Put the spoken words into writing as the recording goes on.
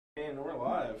And we're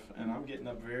live, and I'm getting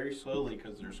up very slowly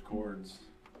because there's cords.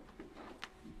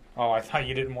 Oh, I thought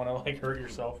you didn't want to, like, hurt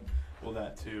yourself. Well,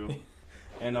 that too.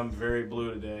 And I'm very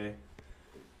blue today.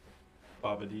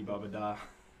 Baba-dee, baba-da.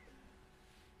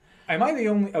 Am I the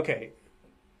only... Okay,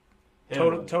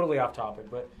 totally off topic,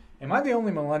 but am I the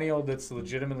only millennial that's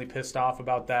legitimately pissed off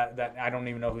about that I don't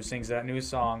even know who sings that new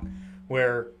song,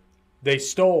 where they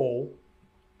stole...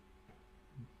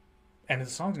 And the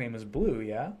song's name is Blue,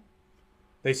 yeah?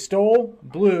 They stole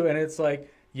Blue, and it's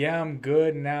like, yeah, I'm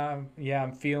good now.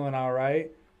 I'm feeling all right.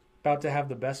 About to have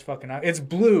the best fucking night. It's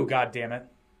Blue, goddammit.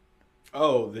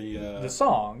 Oh, the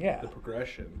song, yeah. The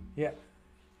progression. Yeah.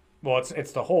 Well,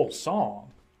 it's the whole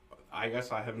song. I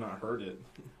guess I have not heard it.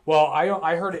 Well,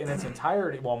 I heard it in its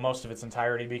entirety. Well, most of its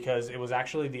entirety, because it was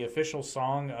actually the official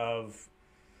song of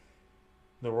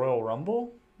the Royal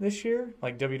Rumble this year.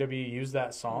 Like, WWE used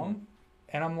that song. Mm-hmm.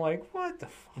 And I'm like, what the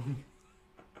fuck?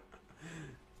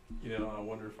 You know, I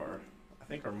wonder if I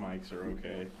think our mics are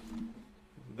okay.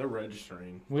 They're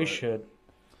registering. We should.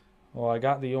 Well, I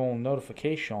got the old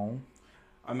notification.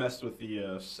 I messed with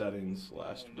the settings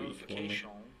last week.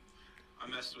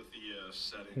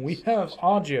 We have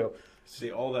audio.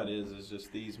 See, all that is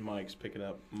just these mics picking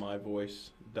up my voice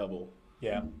double.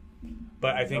 Yeah.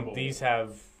 But I think these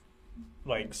have,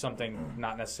 like, something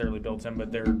not necessarily built in,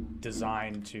 but they're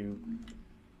designed to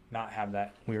not have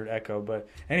that weird echo. But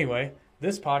anyway,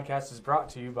 this podcast is brought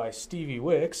to you by Stevie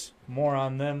Wicks. More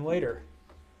on them later.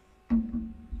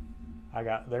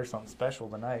 There's something special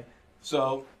tonight.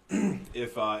 So,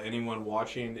 if anyone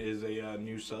watching is a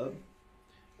new sub,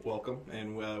 welcome,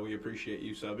 and we appreciate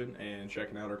you subbing and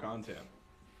checking out our content.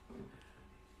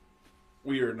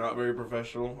 We are not very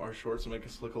professional. Our shorts make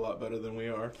us look a lot better than we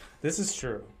are. This is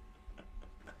true.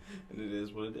 And it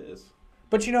is what it is.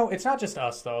 But, you know, it's not just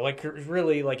us, though. Like,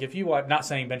 really, like, if you watch, not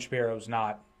saying Ben Shapiro's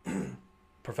not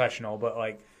professional, but,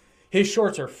 like, his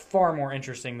shorts are far more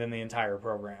interesting than the entire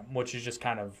program, which is just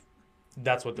kind of,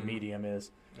 that's what the medium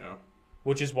is. Yeah.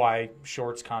 Which is why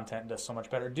shorts content does so much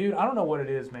better. Dude, I don't know what it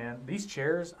is, man. These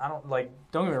chairs, don't get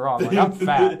me wrong. Like, I'm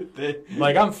fat.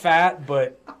 I'm fat,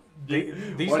 but these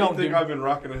why don't do you think I've been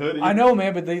rocking a hoodie? I know,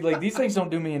 man, but these things don't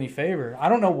do me any favor. I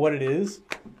don't know what it is.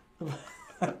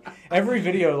 Every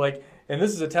video, like, and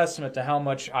this is a testament to how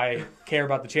much I care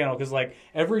about the channel, because, like,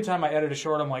 every time I edit a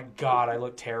short, I'm like, God, I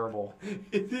look terrible.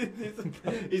 He's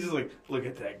just like, look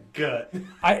at that gut.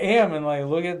 I am, and, like,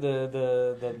 look at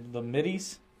the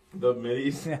middies. The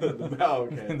middies? Oh,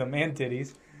 okay. The man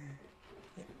titties.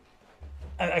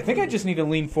 I think I just need to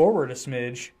lean forward a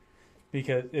smidge,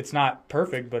 because it's not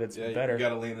perfect, but it's better. You got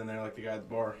to lean in there like the guy at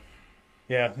the bar.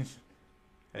 Yeah.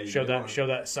 Hey, show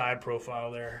that side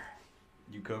profile there.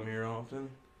 You come here often?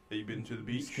 Have you been to the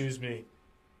beach? Excuse me.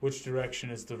 Which direction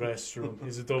is the restroom?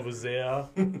 Is it over there?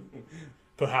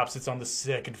 Perhaps it's on the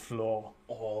second floor.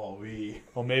 Oh, oui.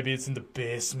 Or maybe it's in the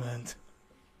basement.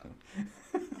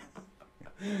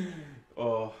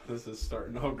 Oh, this is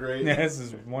starting out great. Yeah, this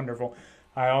is wonderful.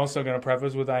 I also going to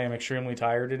preface with I am extremely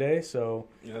tired today, so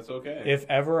yeah, that's okay. If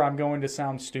ever I'm going to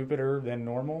sound stupider than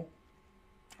normal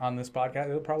on this podcast,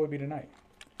 it'll probably be tonight.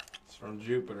 It's from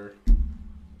Jupiter.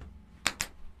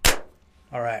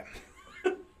 All right.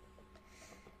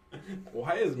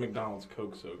 Why is McDonald's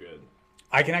Coke so good?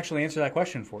 I can actually answer that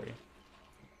question for you.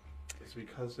 It's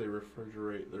because they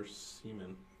refrigerate their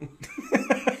semen.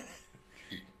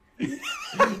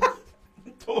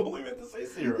 Totally meant to say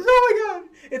syrup. Oh my God.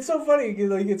 It's so funny.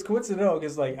 Like, it's coincidental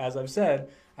because, like, as I've said,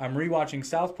 I'm rewatching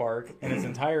South Park in its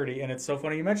entirety, and it's so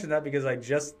funny you mentioned that because I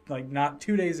just, like, not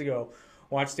 2 days ago,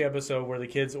 watched the episode where the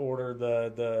kids order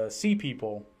the sea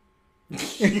people. I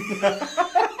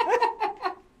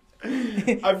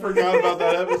forgot about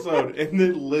that episode, and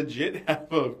they legit have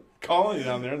a colony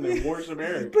down there, and they worship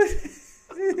Eric.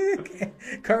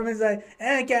 Carmen's like,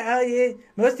 I got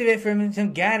most of it from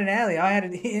some guy in an alley. I had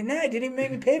to, no, it didn't even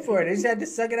make me pay for it. I just had to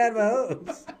suck it out of a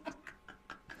hose.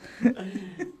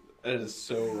 That is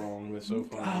so wrong. That's so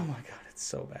funny. Oh my God, it's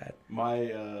so bad.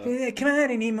 Come on,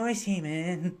 I need more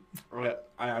semen.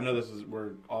 I know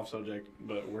we're off subject,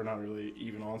 but we're not really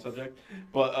even on subject.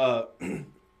 But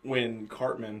when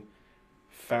Cartman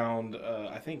found,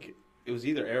 I think it was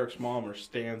either Eric's mom or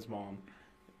Stan's mom,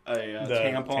 a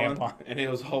tampon, and it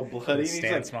was all bloody. And he's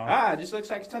like, mom. It just looks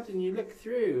like something you look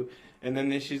through. And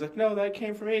then she's like, no, that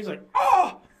came from me. He's like,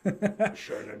 oh! I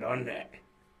shouldn't have done that.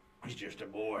 He's just a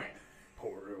boy.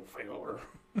 Poor little feller.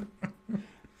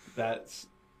 That's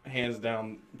hands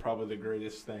down probably the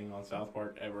greatest thing on South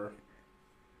Park ever.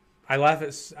 I laugh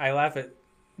at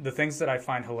the things that I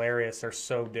find hilarious are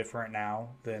so different now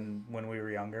than when we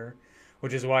were younger,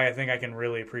 which is why I think I can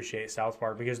really appreciate South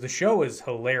Park, because the show is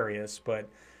hilarious, but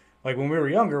Like when we were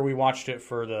younger, we watched it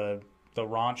for the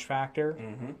raunch factor.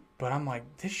 Mm-hmm. But I'm like,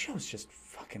 this show's just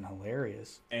fucking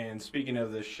hilarious. And speaking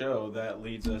of this show, that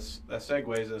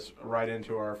segues us right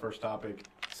into our first topic,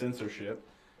 censorship,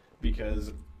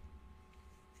 because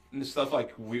stuff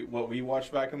like what we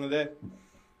watched back in the day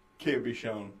can't be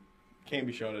shown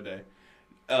today.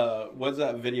 What's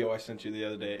that video I sent you the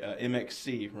other day?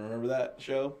 MXC, remember that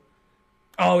show?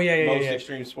 Oh yeah. Most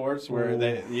Extreme Sports, where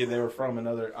they were from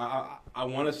another. I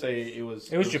want to say it was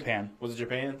Japan. Was it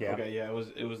Japan? Yeah. Okay, yeah,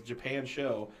 it was Japan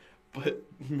show, but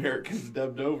Americans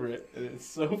dubbed over it, and it's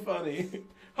so funny.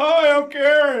 Hi, I'm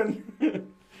Karen.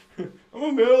 I'm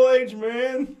a middle-aged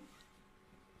man.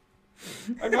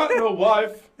 I got no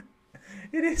wife.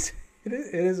 It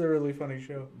is a really funny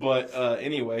show. But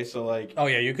anyway, so like, oh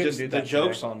yeah, you couldn't just do that. The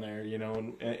jokes on there, you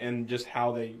know, and just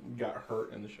how they got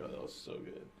hurt in the show. That was so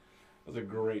good. It was a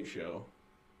great show.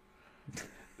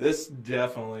 This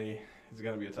definitely is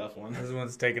gonna be a tough one. This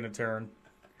one's taking a turn.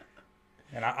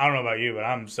 And I don't know about you, but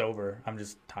I'm sober. I'm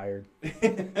just tired.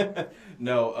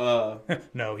 No,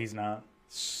 no, he's not.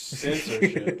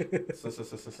 Censorship.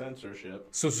 Censorship.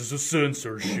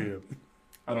 Censorship.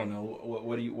 I don't know.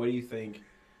 What do you think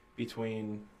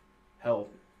between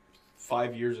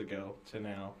 5 years ago to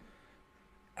now?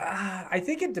 I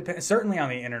think it depends. Certainly on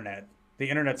the internet. The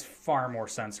internet's far more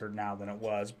censored now than it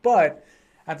was. But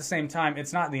at the same time,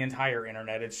 it's not the entire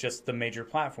internet. It's just the major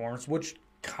platforms, which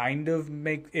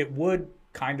would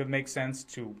kind of make sense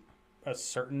to a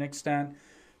certain extent,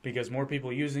 because more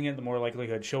people using it, the more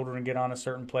likelihood children get on a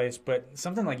certain place. But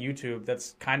something like YouTube,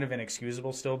 that's kind of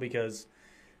inexcusable still, because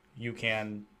you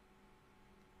can,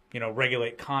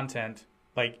 regulate content.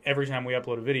 Like every time we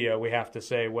upload a video, we have to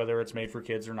say whether it's made for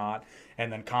kids or not.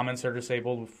 And then comments are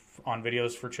disabled on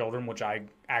videos for children, which I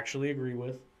actually agree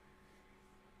with.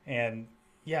 And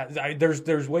yeah,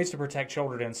 there's ways to protect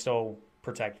children and still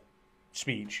protect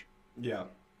speech. Yeah,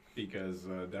 because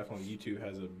definitely YouTube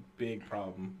has a big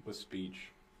problem with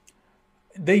speech.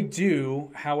 They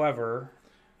do, however,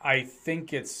 I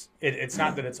think it's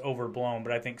not that it's overblown,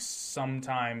 but I think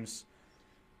sometimes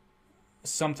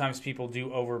people do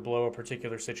overblow a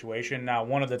particular situation. Now,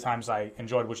 one of the times I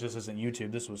enjoyed, which this isn't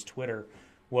YouTube, this was Twitter,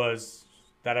 was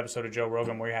that episode of Joe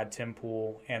Rogan where he had Tim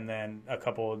Pool and then a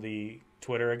couple of the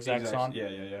Twitter execs on.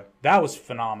 Yeah. That was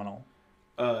phenomenal.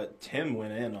 Tim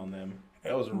went in on them.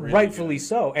 That was really rightfully good.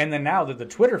 So. And then now that the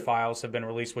Twitter files have been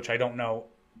released, which I don't know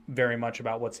very much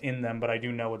about what's in them, but I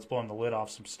do know it's blown the lid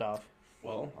off some stuff.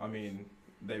 Well, I mean,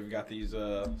 they've got these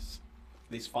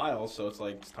files, so it's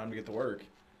like it's time to get to work.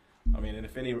 I mean, and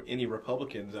if any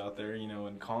Republicans out there,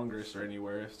 in Congress or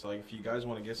anywhere, it's like if you guys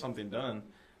want to get something done,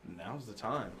 now's the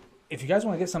time. If you guys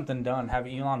want to get something done, have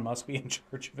Elon Musk be in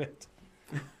charge of it.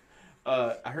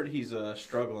 I heard he's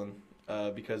struggling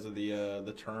because of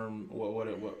the term. What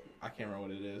I can't remember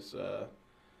what it is.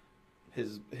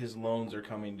 His loans are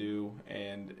coming due,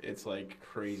 and it's like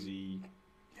crazy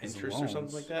interest or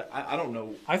something like that. I don't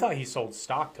know. I thought he sold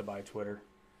stock to buy Twitter.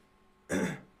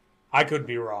 I could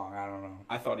be wrong. I don't know.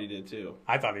 I thought he did too.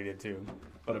 I thought he did too.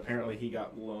 But apparently he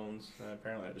got loans. And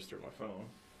apparently I just threw my phone.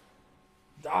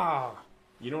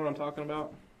 You know what I'm talking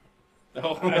about?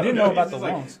 Oh, I didn't know about the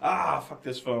loans. Fuck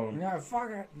this phone. Yeah,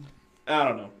 fuck it. I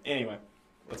don't know. Anyway,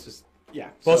 let's just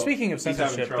Well, so speaking of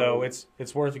censorship, though,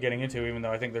 it's worth getting into, even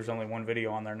though I think there's only one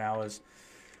video on there now. Is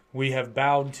we have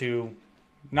bowed to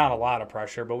not a lot of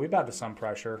pressure, but we bowed to some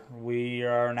pressure. We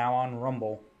are now on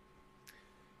Rumble.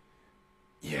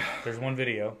 Yeah. There's one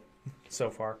video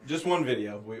so far. Just one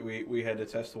video. We had to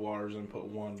test the waters and put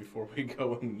one before we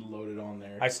go and load it on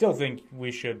there. I still think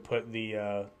we should put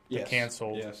the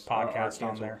canceled podcast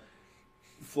on there.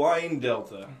 Flying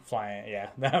Delta. Yeah.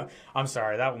 I'm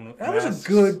sorry. That was a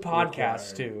good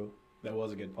podcast, too. That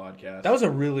was a good podcast. That was a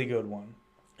really good one.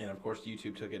 And, of course,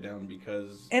 YouTube took it down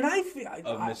because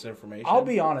of misinformation. I'll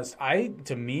be honest. I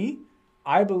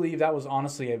believe that was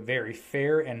honestly a very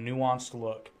fair and nuanced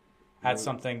look at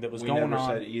something that was going on. We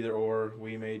never said either or.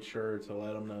 We made sure to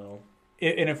let them know.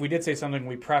 And if we did say something,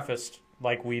 we prefaced,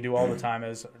 like we do all the time,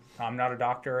 is I'm not a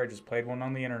doctor. I just played one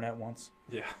on the internet once.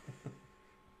 Yeah.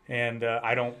 And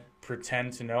I don't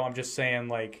pretend to know. I'm just saying,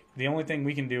 like, the only thing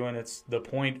we can do, and it's the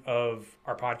point of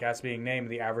our podcast being named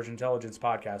the Average Intelligence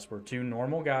Podcast. We're two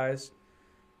normal guys.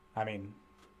 I mean,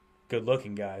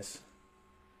 good-looking guys.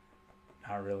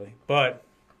 Not really. But,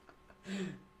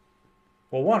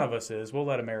 well, one of us is. We'll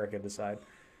let America decide.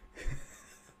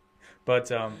 But,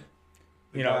 the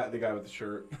guy with the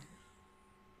shirt.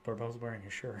 We're both wearing a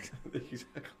shirt.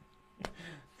 Exactly.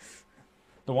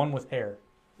 The one with hair.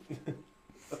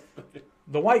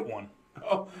 The white one.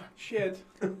 Oh, shit.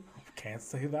 Can't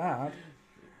say that.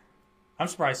 I'm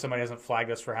surprised somebody hasn't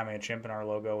flagged us for having a chimp in our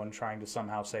logo and trying to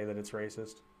somehow say that it's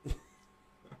racist.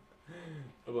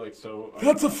 Like, so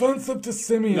that's offensive to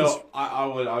simians. No, I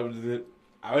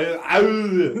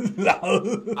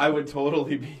would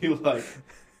totally be like,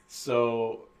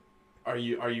 so are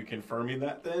you confirming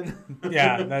that then?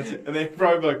 Yeah, that's it. And they'd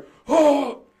probably be like,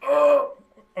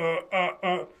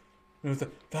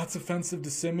 that's offensive to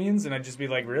simians, and I'd just be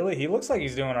like, really? He looks like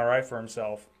he's doing all right for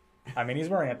himself. I mean, he's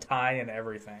wearing a tie and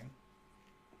everything.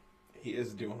 He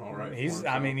is doing all right.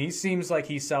 I mean, he seems like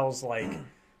he sells like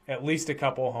at least a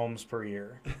couple homes per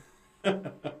year.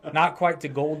 Not quite to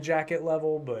Gold Jacket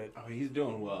level, but he's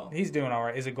doing well. He's doing all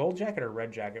right. Is it Gold Jacket or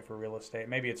Red Jacket for real estate?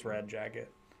 Maybe it's Red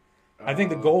Jacket. I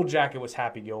think the Gold Jacket was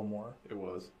Happy Gilmore. It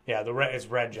was. Yeah, the red is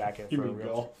Red Jacket. You mean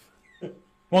golf?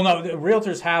 Well, no, the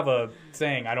realtors have a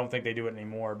thing. I don't think they do it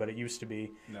anymore, but it used to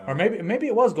be. No. Or maybe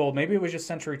it was gold. Maybe it was just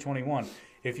Century 21.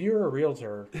 If you're a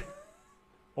realtor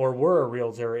or were a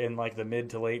realtor in like the mid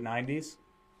to late 90s,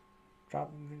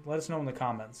 let us know in the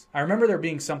comments. I remember there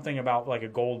being something about like a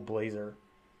gold blazer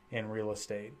in real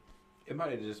estate. It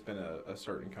might have just been a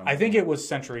certain company. I think it was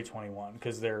Century 21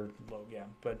 because they're low, yeah.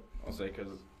 But I'll say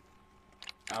because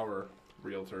our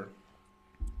realtor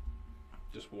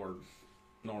just wore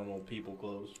normal people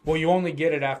clothes. Well, you only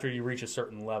get it after you reach a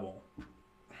certain level.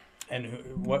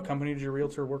 And what company did your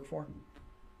realtor work for?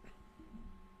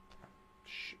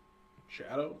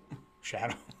 Shadow?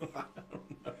 Shadow. I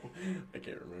don't know. I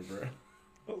can't remember.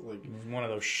 I was like, it was one of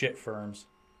those shit firms.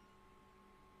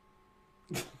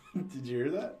 Did you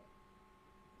hear that?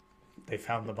 They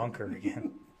found the bunker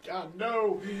again. God,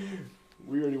 no.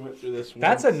 We already went through this once.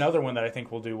 That's another one that I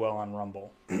think will do well on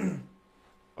Rumble.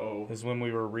 Oh, is when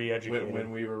we were re-educated. When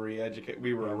we were re-educated,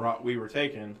 we were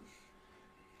taken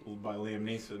by Liam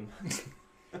Neeson.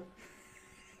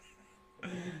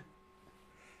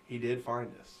 He did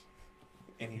find us,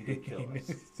 and he did kill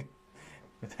us.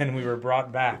 But then we were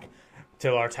brought back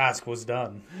till our task was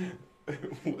done.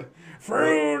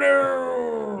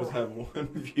 Frodo was have one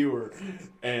viewer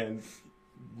and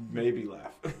maybe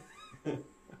laugh.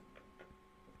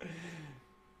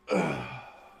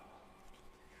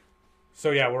 So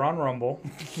yeah, we're on Rumble.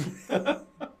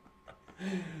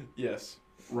 Yes,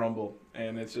 Rumble,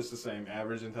 and it's just the same.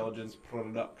 Average Intelligence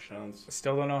Productions.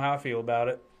 Still don't know how I feel about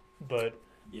it, but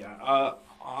yeah,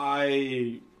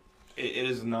 it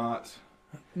is not.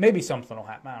 Maybe something will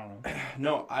happen. I don't know.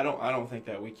 No, I don't think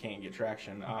that we can't get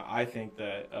traction. I think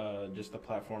that just the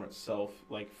platform itself,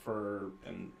 like for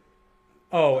and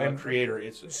creator,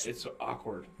 it's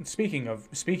awkward. Speaking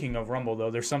of Rumble,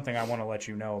 though, there's something I want to let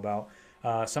you know about.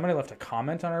 Somebody left a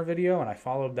comment on our video, and I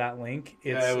followed that link.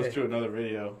 It was to another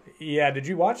video. Yeah, did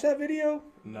you watch that video?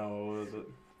 No, was it?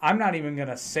 I'm not even going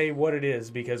to say what it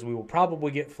is because we will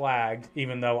probably get flagged,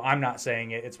 even though I'm not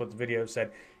saying it. It's what the video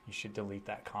said. You should delete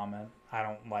that comment. I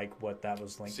don't like what that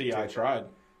was linked to. See, I tried.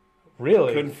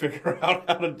 Really? Couldn't figure out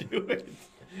how to do it.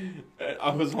 I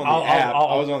was on the app.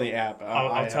 I was on the app.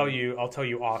 I'll tell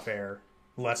you off air,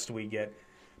 lest we get.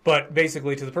 But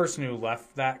basically, to the person who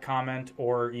left that comment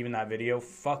or even that video,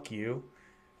 fuck you.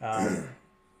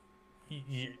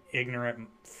 You ignorant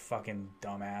fucking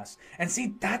dumbass. And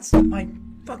see, that's my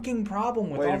fucking problem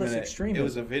with all this extremism. It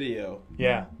was a video.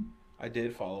 Yeah. I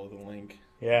did follow the link.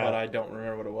 Yeah. But I don't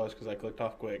remember what it was because I clicked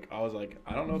off quick. I was like,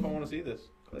 I don't know if I want to see this.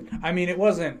 Click. I mean, it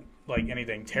wasn't like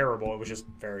anything terrible. It was just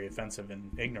very offensive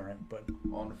and ignorant. But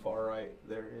on the far right,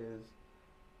 there is.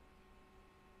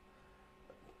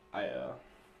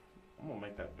 I'm gonna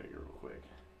make that bigger real quick.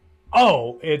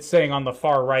 Oh, it's saying on the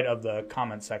far right of the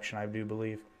comment section, I do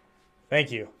believe.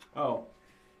 Thank you. Oh.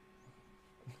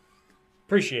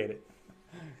 Appreciate it.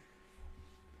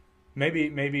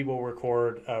 Maybe we'll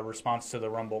record a response to the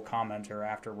Rumble commenter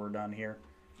after we're done here.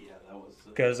 Yeah, that was.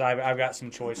 Because I've got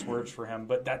some choice words for him,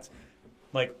 but that's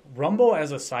like Rumble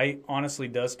as a site honestly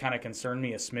does kind of concern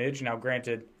me a smidge. Now,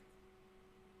 granted,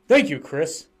 thank you,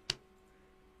 Chris.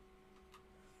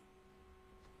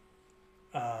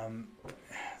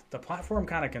 The platform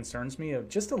kind of concerns me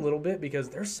just a little bit because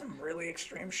there's some really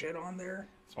extreme shit on there.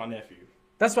 It's my nephew.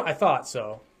 That's what I thought.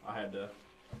 So I had to.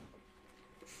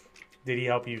 Did he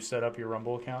help you set up your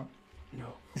Rumble account? No.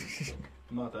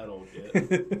 I'm not that old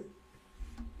yet.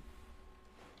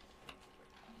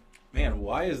 Man,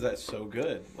 why is that so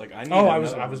good? Like I need. I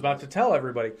was about to tell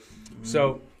everybody.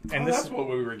 So that's what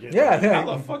we were getting. Yeah, yeah.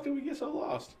 How the fuck did we get so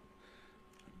lost?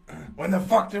 When the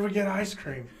fuck did we get ice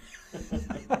cream?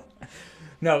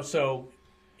 No, so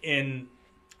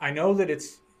I know that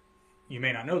you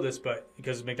may not know this, but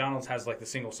because McDonald's has like the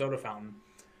single soda fountain,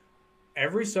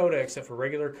 every soda except for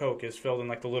regular Coke is filled in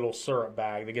like the little syrup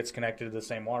bag that gets connected to the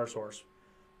same water source.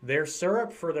 Their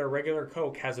syrup for their regular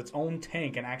Coke has its own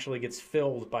tank and actually gets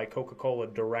filled by Coca-Cola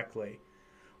directly,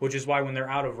 which is why when they're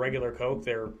out of regular Coke,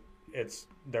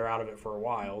 they're out of it for a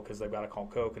while because they've got to call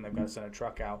Coke and they've got to send a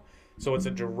truck out. So it's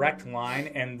a direct line,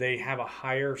 and they have a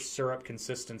higher syrup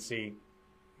consistency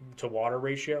to water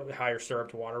ratio, higher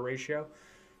syrup to water ratio.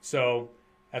 So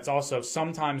that's also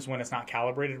sometimes when it's not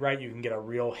calibrated right, you can get a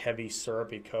real heavy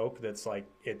syrupy Coke that's like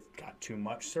it got too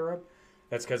much syrup.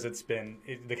 That's because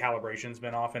the calibration's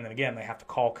been off, and then again they have to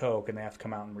call Coke and they have to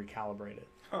come out and recalibrate it.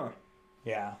 Huh?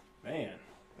 Yeah. Man,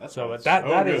 that's so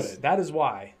so that is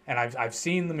why, and I've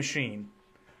seen the machine.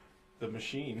 The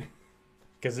machine.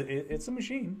 Because it's a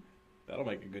machine. That'll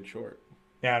make a good short.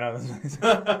 Yeah, I know.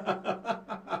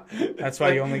 That's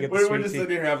why you only get the sweet tea. We're just sitting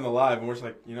here having the live, and we're just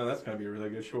like, that's going to be a really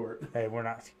good short. Hey, we're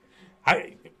not.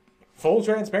 Full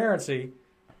transparency.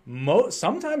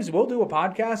 Sometimes we'll do a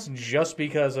podcast just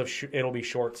because of it'll be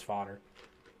shorts fodder.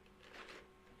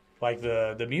 Like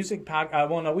the music podcast.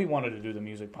 Well, no, we wanted to do the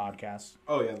music podcast.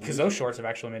 Oh, yeah. Because those shorts have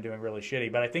actually been doing really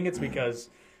shitty. But I think it's because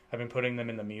I've been putting them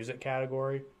in the music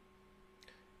category.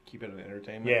 Keep it an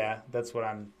entertainment. Yeah, that's what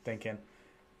I'm thinking.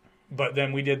 But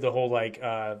then we did the whole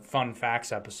fun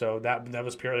facts episode. That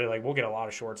was purely we'll get a lot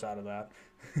of shorts out of that.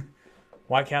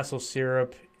 White Castle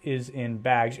syrup is in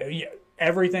bags. Yeah,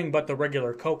 everything but the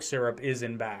regular Coke syrup is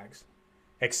in bags,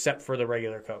 except for the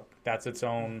regular Coke. That's its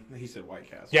own. He said White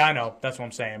Castle. Yeah, I know. That's what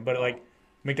I'm saying. But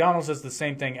McDonald's does the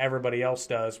same thing everybody else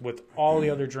does with all the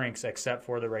other drinks except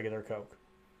for the regular Coke.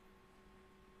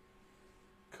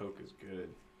 Coke is good.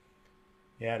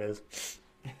 Yeah, it is.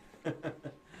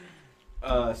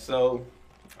 So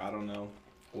I don't know.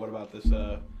 What about this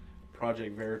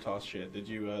Project Veritas shit? Did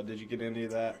you get into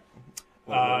that?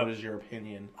 What is your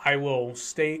opinion? I will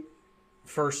state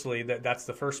firstly that's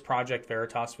the first Project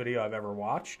Veritas video I've ever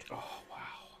watched. Oh wow.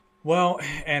 Well,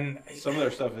 and some of their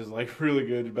stuff is really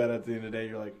good, but at the end of the day,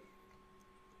 you're like,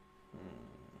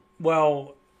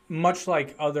 Well, much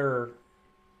like other.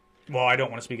 Well, I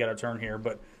don't want to speak out of turn here,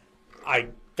 but I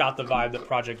got the vibe that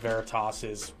Project Veritas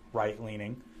is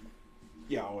right-leaning.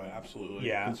 Yeah, absolutely.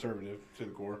 Yeah. Conservative to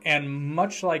the core. And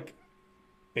much like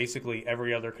basically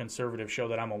every other conservative show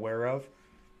that I'm aware of,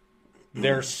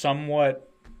 they're somewhat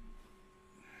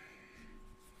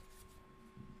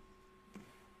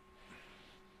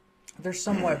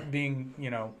being,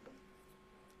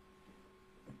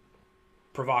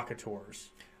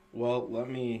 provocateurs. Well, let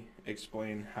me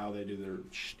explain how they do their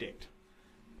shtick.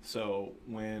 So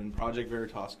when Project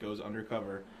Veritas goes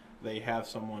undercover, they have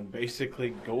someone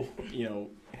basically go,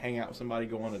 hang out with somebody,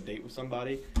 go on a date with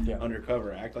somebody,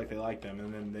 undercover, act like they like them,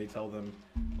 and then they tell them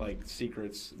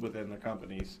secrets within the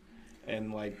companies,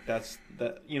 and that's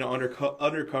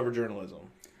undercover journalism.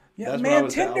 Yeah, that's man,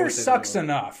 Tinder sucks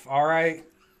enough. All right,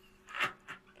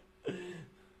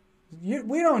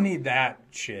 we don't need that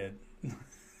shit.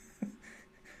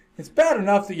 It's bad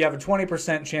enough that you have a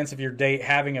 20% chance of your date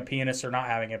having a penis or not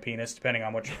having a penis, depending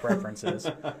on what your preference is.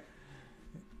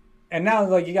 And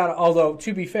now, you got to, although,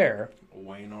 to be fair.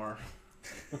 Wiener.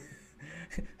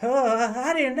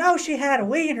 I didn't know she had a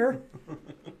wiener.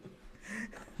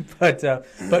 But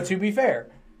to be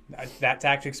fair, that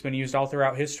tactic's been used all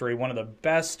throughout history. One of the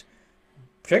best,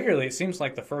 particularly it seems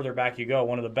like the further back you go,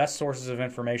 one of the best sources of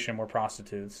information were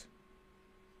prostitutes.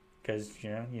 Because,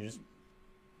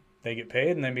 they get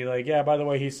paid and then be like, yeah, by the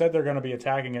way, he said they're going to be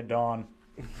attacking at dawn.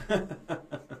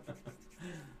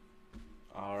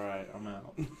 All right, I'm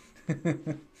out.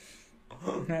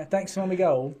 Thanks, let me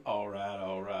go. All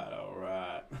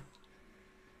right.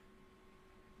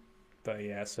 But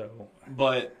yeah, so.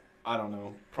 But I don't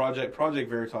know. Project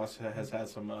Veritas has had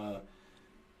some. I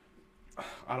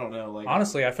don't know.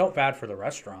 Honestly, I felt bad for the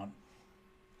restaurant.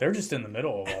 They're just in the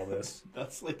middle of all this.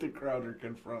 That's the Crowder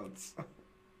confronts.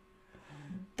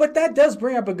 But that does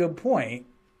bring up a good point.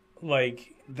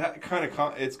 That kind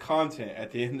of it's content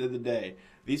at the end of the day.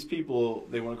 These people,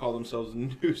 they want to call themselves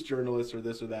news journalists or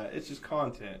this or that. It's just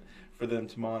content for them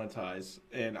to monetize.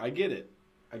 And I get it.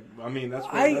 I mean, that's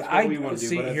what we want to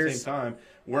do. But at the same time,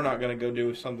 we're not going to go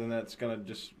do something that's going to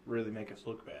just really make us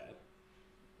look bad.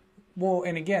 Well,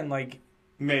 and again,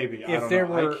 maybe. If there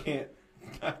were...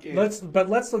 I can't.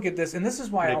 Let's look at this, and this is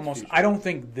why I don't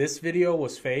think this video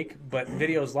was fake, but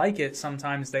videos like it,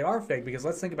 sometimes they are fake, because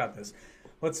let's think about this.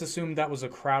 Let's assume that was a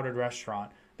crowded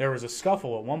restaurant. There was a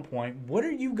scuffle at one point. What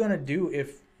are you going to do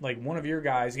if, one of your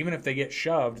guys, even if they get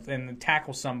shoved and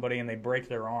tackle somebody and they break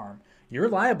their arm? You're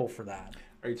liable for that.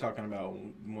 Are you talking about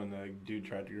when the dude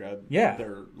tried to grab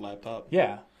their laptop?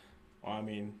 Yeah. Well, I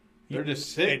mean, they're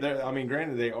just sitting there. I mean,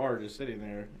 granted, they are just sitting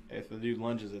there. If the dude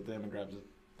lunges at them and grabs it,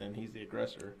 then he's the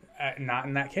aggressor. Not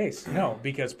in that case, no,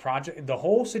 because the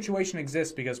whole situation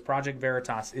exists because Project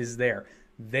Veritas is there.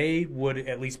 They would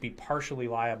at least be partially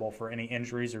liable for any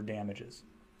injuries or damages.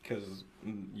 Because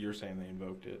you're saying they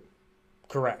invoked it.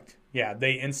 Correct. Yeah,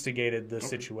 they instigated the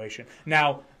situation.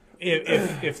 Now,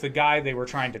 if the guy they were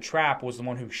trying to trap was the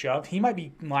one who shoved, he might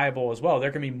be liable as well.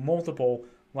 There can be multiple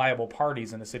liable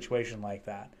parties in a situation like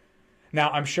that. Now,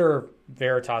 I'm sure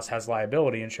Veritas has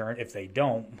liability insurance. If they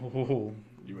don't,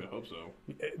 you would hope so.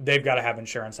 They've got to have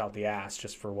insurance out the ass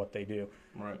just for what they do.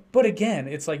 Right. But again,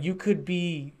 it's like you could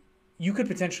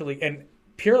potentially, and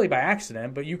purely by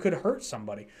accident, but you could hurt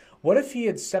somebody. What if he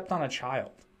had stepped on a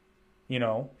child? You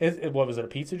know, what was it, a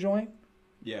pizza joint?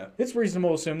 Yeah. It's reasonable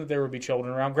to assume that there would be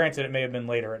children around. Granted, it may have been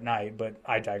later at night, but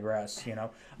I digress, you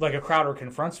know. Like a Crowder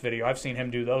Confronts video, I've seen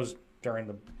him do those during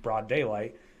the broad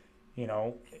daylight. You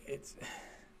know, it's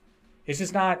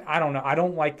just not, I don't know. I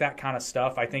don't like that kind of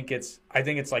stuff. I think it's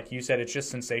like you said, it's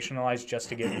just sensationalized just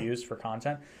to get views for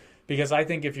content. Because I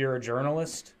think if you're a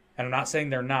journalist, and I'm not saying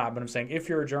they're not, but I'm saying if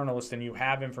you're a journalist and you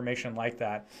have information like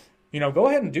that, you know, go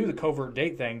ahead and do the covert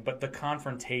date thing, but the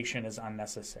confrontation is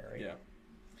unnecessary. Yeah.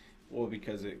 Well,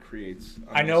 because it creates.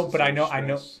 I know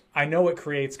it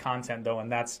creates content though,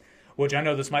 and that's which I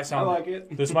know this might sound. I like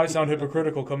it. This might sound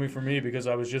hypocritical coming from me because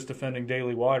I was just defending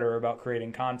Dailywire about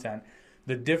creating content.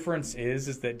 The difference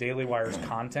is that Dailywire's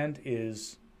content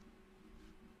is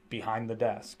behind the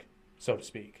desk, so to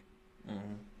speak.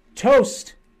 Mm-hmm.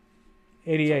 Toast.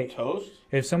 88. Toast.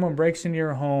 If someone breaks into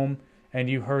your home and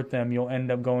you hurt them, you'll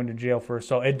end up going to jail for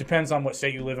assault. It depends on what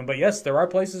state you live in. But yes, there are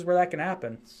places where that can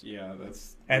happen. Yeah,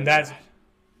 that's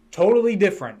totally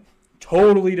different.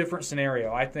 Totally different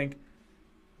scenario. I think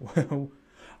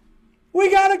we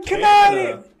got a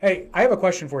Canadian. Hey, I have a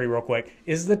question for you real quick.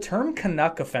 Is the term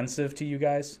Canuck offensive to you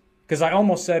guys? Because I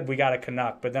almost said we got a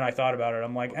Canuck, but then I thought about it.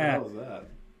 I'm like, what the hell is that?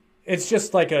 It's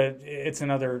just like it's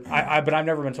another, but I've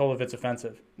never been told if it's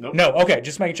offensive. Nope. No, okay,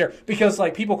 just making sure. Because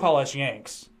like people call us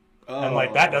Yanks. Oh, and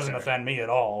like that doesn't offend me at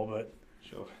all, but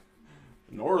sure.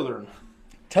 Northern.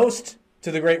 Toast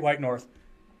to the Great White North.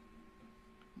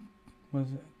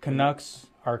 Was it? Canucks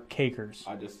are cakers.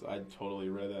 I totally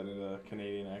read that in a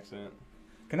Canadian accent.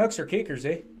 Canucks are cakers,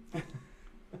 eh?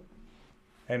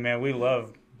 Hey man, we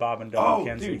love Bob and Don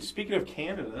McKenzie. Dude, speaking of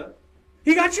Canada,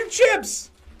 you got your chips.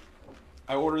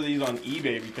 I order these on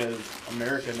eBay because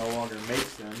America no longer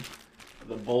makes them.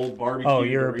 The bold barbecue. Oh,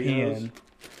 European. Doritos.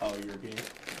 Oh, European.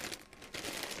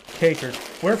 Cakers.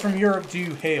 Where from Europe do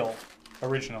you hail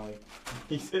originally?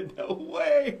 He said, no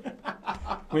way.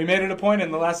 We made it a point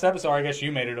in the last episode. Or I guess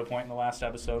you made it a point in the last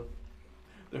episode.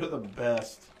 They're the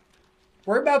best.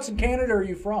 Whereabouts in Canada are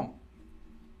you from?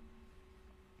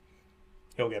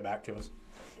 He'll get back to us.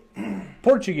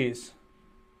 Portuguese.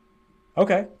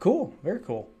 Okay, cool. Very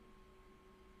cool.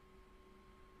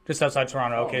 Just outside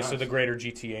Toronto. Okay, nice. So the greater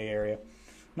GTA area.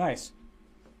 Nice.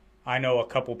 I know a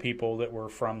couple people that were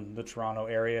from the Toronto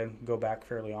area and go back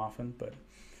fairly often, but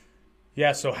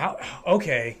yeah, so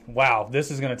wow,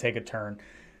 this is going to take a turn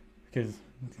because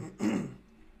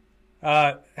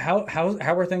how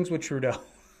are things with Trudeau?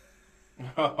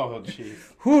 Oh, jeez.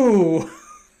 Whoo.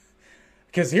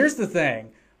 Because here's the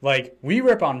thing, like we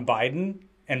rip on Biden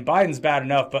and Biden's bad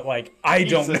enough, but like I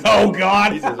don't know,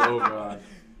 God. He says, oh God.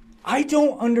 I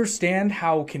don't understand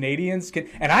how Canadians can,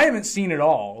 and I haven't seen it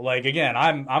all. Like again,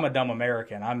 I'm a dumb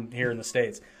American. I'm here in the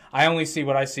States. I only see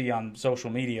what I see on social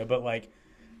media. But like,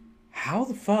 how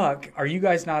the fuck are you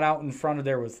guys not out in front of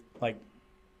there with like?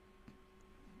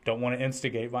 Don't want to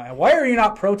instigate violence. Why are you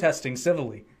not protesting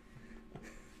civilly?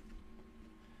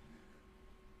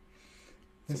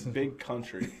 It's a big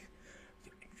country.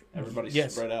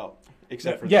 Everybody's spread out,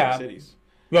 except for the cities.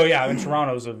 Well, yeah, and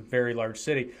Toronto's a very large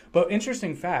city. But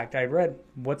interesting fact, I read,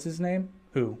 what's his name?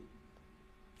 Who?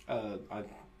 I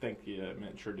think he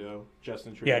meant Trudeau.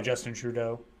 Justin Trudeau. Yeah, Justin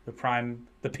Trudeau. The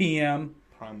PM.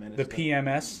 Prime Minister. The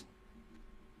PMS.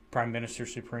 Prime Minister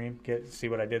Supreme. See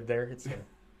what I did there? It's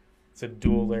a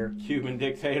duel there. Cuban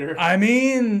dictator. I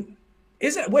mean,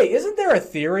 isn't there a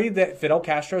theory that Fidel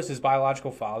Castro is his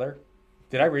biological father?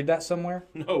 Did I read that somewhere?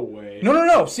 No way.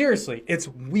 No. Seriously. It's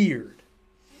weird.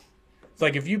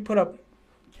 Like if you put up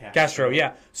Castro,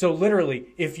 yeah. So literally,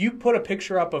 if you put a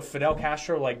picture up of Fidel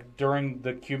Castro like during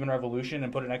the Cuban Revolution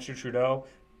and put it next to Trudeau,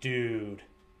 dude,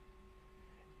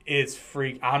 it's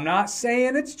freak. I'm not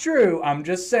saying it's true. I'm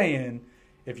just saying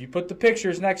if you put the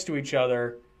pictures next to each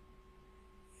other,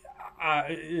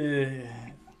 I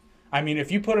mean,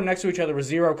 if you put them next to each other with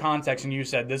zero context and you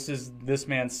said this is this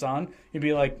man's son, you'd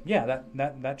be like, yeah,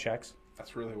 that checks.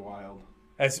 That's really wild.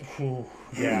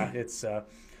 Yeah, it's.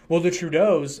 Well, the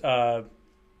Trudeaus,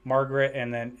 Margaret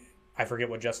and then I forget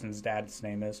what Justin's dad's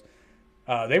name is.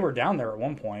 They were down there at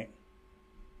one point.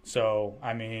 So,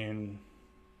 I mean...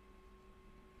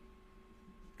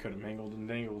 Could have mingled and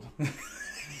dingled.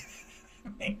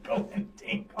 Mingled and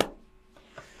dingled.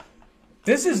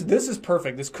 This is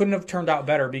perfect. This couldn't have turned out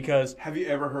better because... Have you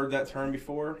ever heard that term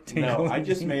before? No, I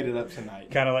just made it up tonight.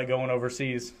 Kind of like going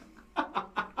overseas.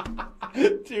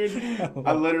 Dude,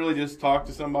 I literally just talked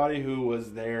to somebody who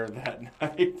was there that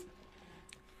night.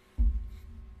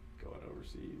 Going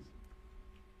overseas.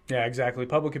 Yeah, exactly.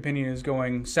 Public opinion is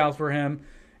going south for him,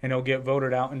 and he'll get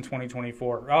voted out in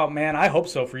 2024. Oh, man, I hope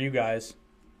so for you guys.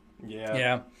 Yeah.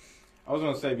 Yeah. I was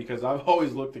going to say, because I've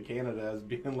always looked at Canada as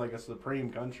being like a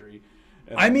supreme country.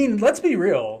 I mean, let's be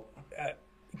real.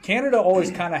 Canada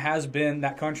always kind of has been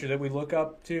that country that we look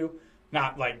up to.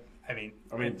 Not like, I mean,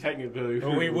 technically,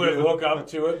 we would look up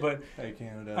to it, but hey,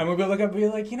 Canada. I mean, we look up and be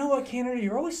like, you know what, Canada,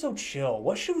 you're always so chill.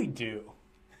 What should we do?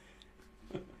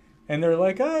 And they're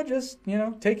like, just,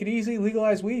 take it easy,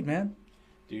 legalize weed, man.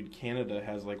 Dude, Canada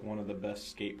has like one of the best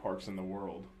skate parks in the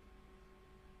world.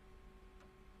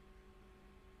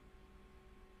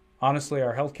 Honestly,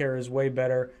 our healthcare is way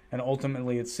better, and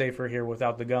ultimately it's safer here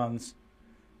without the guns.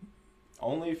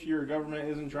 Only if your government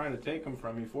isn't trying to take them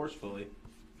from you forcefully.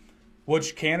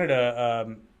 Which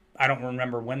Canada, I don't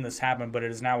remember when this happened, but it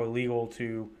is now illegal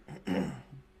to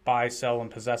buy, sell,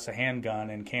 and possess a handgun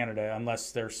in Canada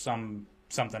unless there's something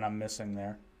I'm missing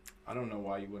there. I don't know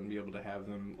why you wouldn't be able to have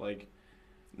them, like,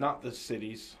 not the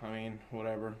cities. I mean,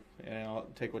 whatever. I'll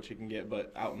take what you can get,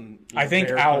 but out in I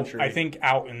think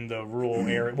out in the rural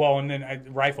area. Well, and then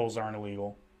rifles aren't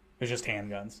illegal. It's just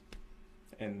handguns.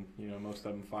 And, most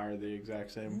of them fire the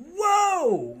exact same.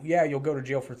 Whoa! Yeah, you'll go to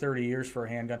jail for 30 years for a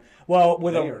handgun. Well,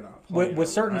 with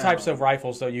certain types of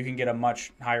rifles, though, you can get a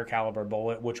much higher caliber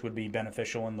bullet, which would be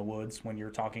beneficial in the woods when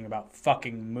you're talking about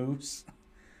fucking moose.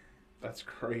 That's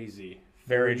crazy.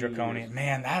 Very draconian.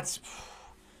 Man, that's...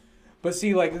 But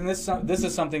see, like, this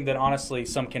is something that, honestly,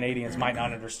 some Canadians might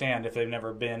not understand if they've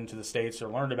never been to the States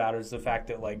or learned about it, is the fact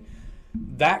that, like,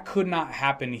 that could not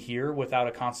happen here without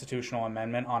a constitutional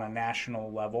amendment on a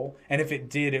national level. And if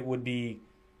it did, it would be,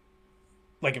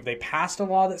 like, if they passed a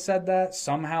law that said that,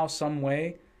 somehow, some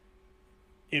way,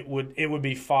 it would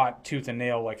be fought tooth and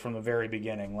nail, like, from the very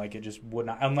beginning. Like, it just would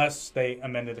not, unless they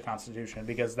amended the Constitution,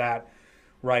 because that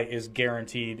right is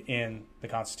guaranteed in the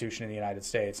Constitution of the United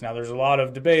States. Now, there's a lot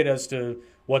of debate as to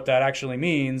what that actually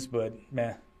means, but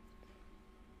meh.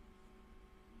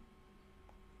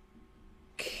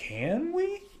 Can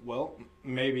we? Well,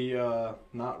 maybe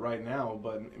not right now,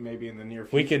 but maybe in the near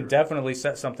future. We can definitely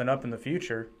set something up in the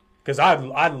future, because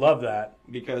I'd love that.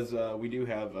 Because we do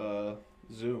have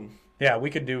Zoom. Yeah, we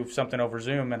could do something over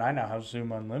Zoom, and I now have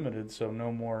Zoom Unlimited, so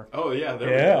no more. Oh, yeah,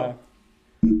 there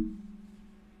we go.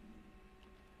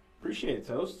 Appreciate it,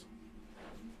 Toast.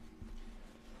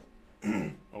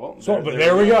 Well,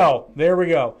 there we go. There we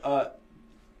go.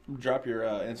 Drop your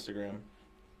Instagram.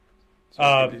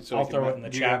 I'll throw it in the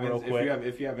chat real quick.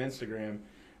 If you have Instagram,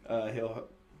 he'll...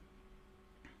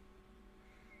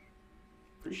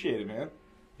 Appreciate it, man.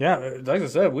 Yeah, like I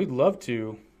said, we'd love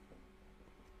to.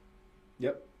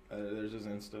 Yep, there's his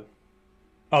Insta.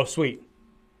 Oh, sweet.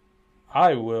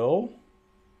 I will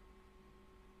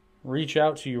reach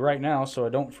out to you right now so I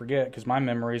don't forget, because my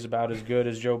memory is about as good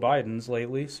as Joe Biden's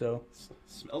lately. So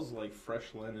smells like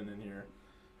fresh linen in here.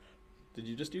 Did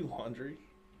you just do laundry?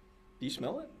 Do you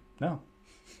smell it? No.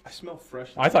 I smell fresh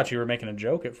linen. I thought you were making a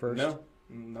joke at first. No,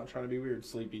 I'm not trying to be weird,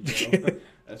 Sleepy Joe.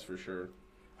 That's for sure.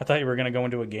 I thought you were going to go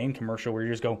into a game commercial where you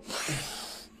just go...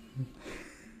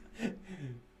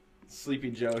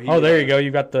 Sleepy Joe. There you go. You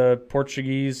got the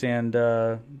Portuguese and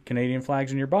Canadian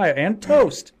flags in your bio. And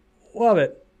toast. Love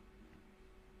it.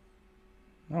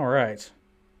 All right.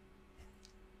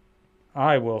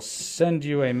 I will send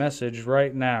you a message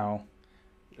right now.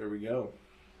 There we go.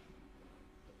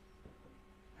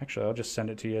 Actually, I'll just send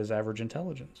it to you as Average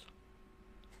Intelligence,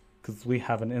 because we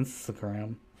have an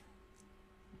Instagram.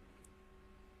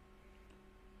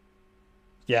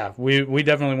 Yeah, we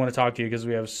definitely want to talk to you, because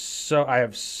we have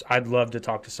I'd love to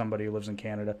talk to somebody who lives in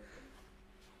Canada.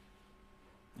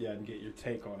 Yeah, and get your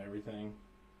take on everything.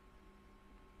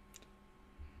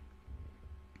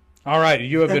 All right,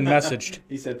 you have been messaged.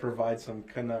 He said provide some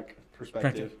Canuck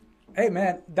perspective. Hey,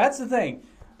 man, that's the thing.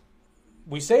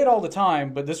 We say it all the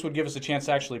time, but this would give us a chance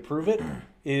to actually prove it,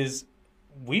 is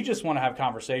we just want to have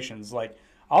conversations. Like,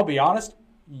 I'll be honest,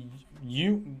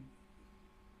 you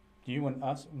and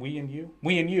us, we and you,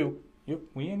 we and you,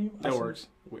 we and you. That works.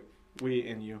 We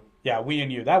and you. Yeah, we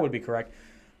and you. That would be correct.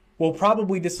 We'll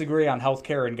probably disagree on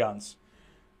healthcare and guns.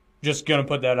 Just gonna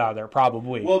put that out there,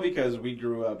 probably. Well, because we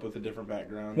grew up with a different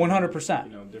background. 100%.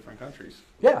 You know, different countries.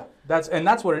 Yeah,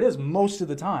 that's what it is most of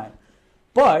the time.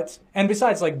 But, and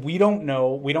besides, like, we don't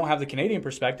know, we don't have the Canadian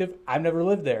perspective. I've never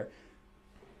lived there.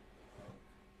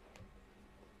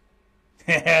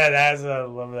 I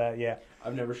love that, yeah.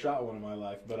 I've never shot one in my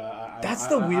life, but That's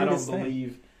the weirdest I don't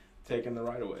believe taking the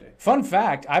right away. Fun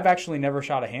fact, I've actually never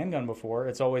shot a handgun before.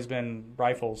 It's always been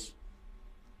rifles.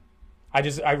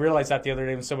 I realized that the other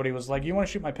day when somebody was like, you want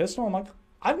to shoot my pistol? I'm like,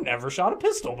 I've never shot a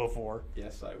pistol before.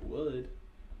 Yes, I would.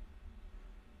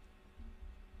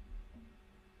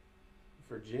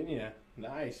 Virginia.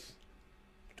 Nice.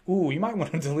 Ooh, you might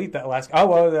want to delete that last... Oh,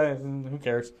 well, who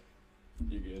cares?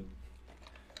 You're good.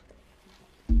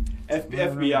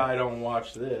 FBI don't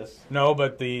watch this. No,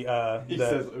 but He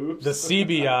says, oops. the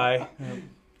CBI,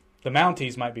 the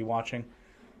Mounties might be watching.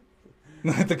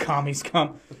 The commies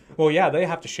come. Well, yeah, they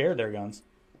have to share their guns.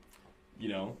 You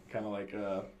know, kind of like,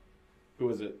 who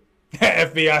was it?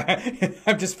 FBI.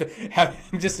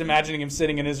 I'm just imagining him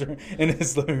sitting in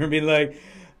his living room, being like,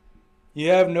 "You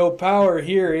have no power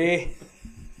here, eh?"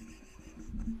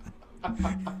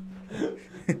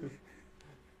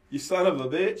 You son of a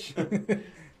bitch.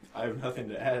 I have nothing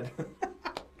to add.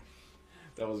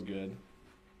 That was good.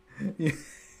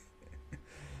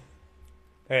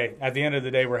 Hey, at the end of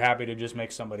the day, we're happy to just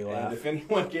make somebody laugh. And if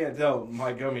anyone can't tell,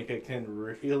 my gummy kicked in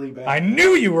really bad. I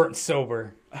knew you weren't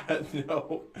sober.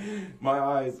 No, my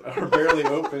eyes are barely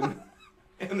open,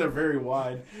 and they're very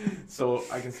wide, so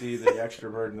I can see the extra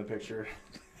bird in the picture.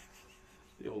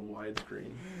 The old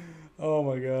widescreen. Oh,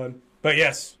 my God. But,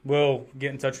 yes, we'll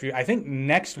get in touch with you. I think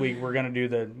next week we're going to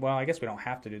do well, I guess we don't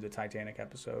have to do the Titanic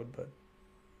episode, but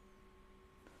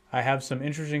I have some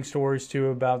interesting stories, too,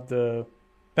 about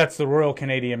that's the Royal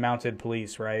Canadian Mounted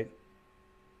Police, right?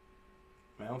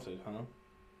 Mounted, huh?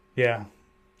 Yeah.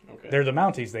 Okay. They're the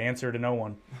Mounties. They answer to no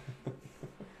one.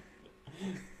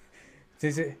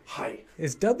 Hi.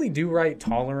 Is Dudley Do-Right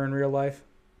taller in real life?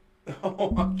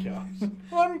 Oh, my gosh.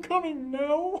 I'm coming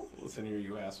now. Listen here,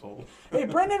 you asshole. Hey,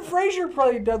 Brendan Fraser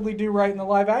played Dudley Do-Right in the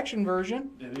live-action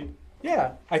version. Did he?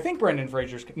 Yeah. I think Brendan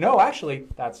Fraser's... No, actually,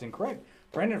 that's incorrect.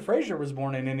 Brendan Fraser was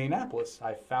born in Indianapolis.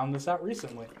 I found this out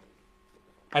recently.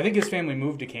 I think his family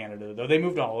moved to Canada, though. They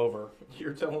moved all over.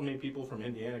 You're telling me people from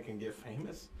Indiana can get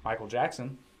famous? Michael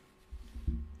Jackson.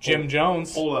 Jim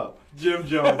Jones. Hold up. Jim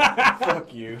Jones.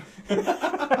 Fuck you.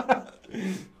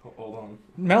 Hold on.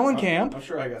 Mellencamp. I'm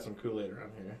sure I got some Kool-Aid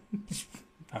around here.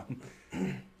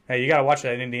 Hey, you got to watch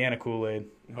that Indiana Kool-Aid.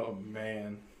 Oh,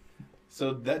 man.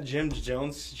 So that Jim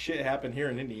Jones shit happened here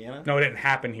in Indiana? No, it didn't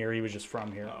happen here. He was just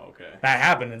from here. Oh, okay. That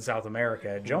happened in South America,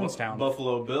 at Jonestown.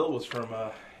 Buffalo Bill was from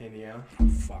Indiana.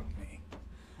 Fuck me.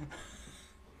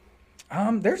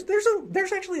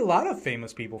 There's actually a lot of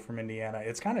famous people from Indiana.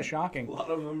 It's kind of shocking. A lot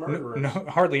of them murderers. No,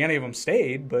 hardly any of them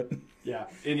stayed, but yeah,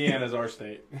 Indiana's our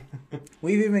state.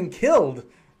 We've even killed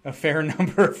a fair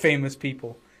number of famous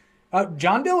people.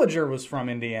 John Dillinger was from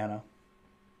Indiana.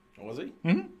 Was he?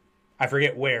 Mm-hmm. I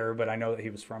forget where, but I know that he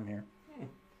was from here.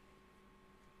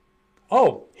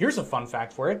 Oh, here's a fun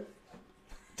fact for it.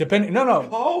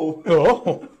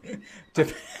 Oh.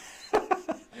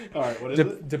 All right, what is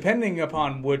it? Depending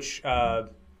upon which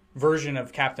version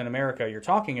of Captain America you're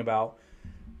talking about,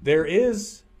 there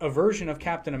is a version of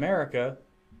Captain America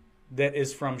that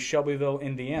is from Shelbyville,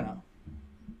 Indiana.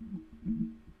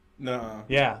 No.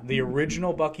 Yeah, the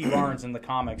original Bucky Barnes in the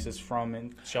comics is from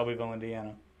Shelbyville,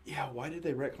 Indiana. Yeah, why did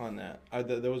they retcon that?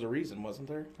 There was a reason, wasn't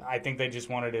there? I think they just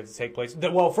wanted it to take place.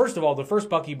 Well, first of all, the first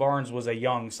Bucky Barnes was a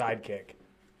young sidekick.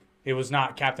 It was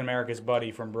not Captain America's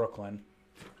buddy from Brooklyn.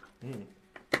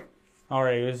 All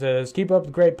right, it says, keep up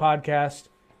the great podcast.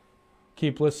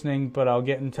 Keep listening, but I'll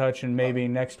get in touch, and maybe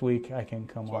next week I can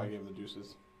come That's on. why I gave the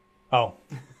deuces. Oh.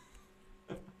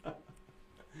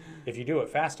 If you do it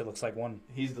fast, it looks like one.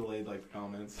 He's delayed like the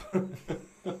comments.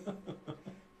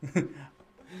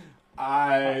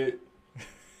 I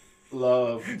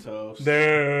love toast.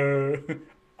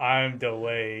 I'm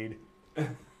delayed.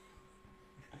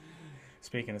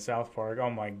 Speaking of South Park, oh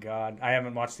my God. I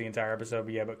haven't watched the entire episode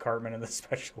yet, but Cartman in the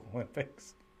Special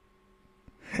Olympics.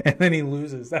 And then he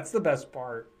loses. That's the best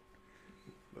part.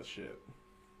 The shit.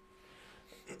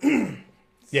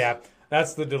 Yeah,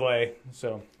 that's the delay.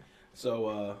 So,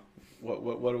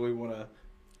 what do we want to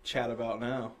chat about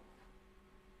now?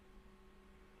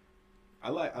 I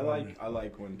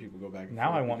like when people go back and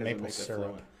now forth I want because it maple makes it syrup.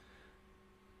 fluent.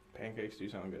 Pancakes do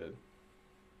sound good.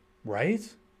 Right?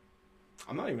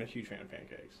 I'm not even a huge fan of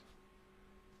pancakes.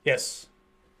 Yes.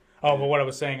 Oh, but what I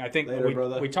was saying, I think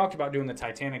Later, we talked about doing the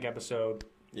Titanic episode.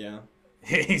 Yeah.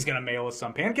 He's going to mail us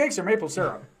some pancakes or maple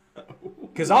syrup.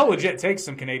 Because I'll legit take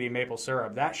some Canadian maple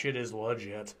syrup. That shit is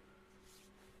legit.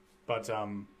 But,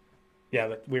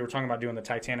 yeah, we were talking about doing the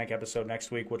Titanic episode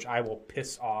next week, which I will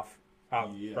piss off.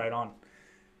 Right on.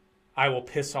 I will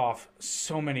piss off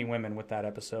so many women with that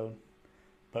episode.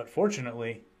 But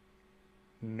fortunately,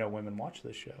 no women watch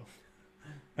this show.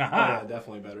 Oh, yeah,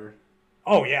 definitely better.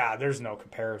 Oh, yeah, there's no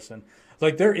comparison.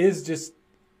 Like, there is just...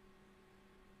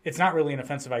 It's not really an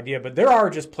offensive idea, but there are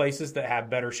just places that have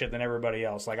better shit than everybody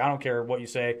else. Like, I don't care what you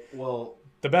say. Well...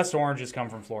 The best oranges come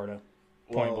from Florida.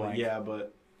 Point blank. Yeah,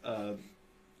 but...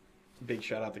 big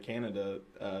shout out to Canada.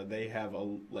 They have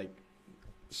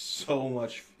so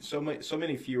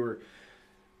many fewer.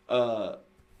 I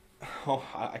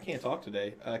can't talk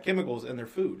today. Chemicals in their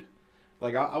food.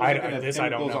 Like I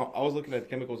was looking at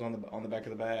chemicals on the back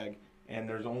of the bag, and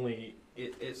there's only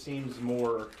it seems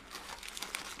more.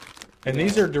 And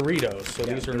these are Doritos, so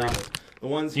these are Doritos. not. The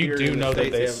ones you here do in know the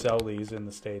that they States sell these in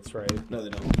the States, right? No, they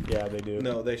don't. Yeah, they do.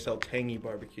 No, they sell tangy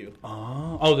barbecue.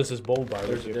 Oh, this is bold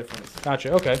barbecue. There's a difference.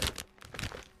 Gotcha. Okay.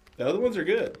 The other ones are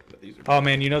good, but these are. Oh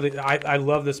man, you know I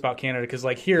love this about Canada because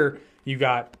like here you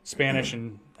got Spanish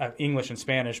and English and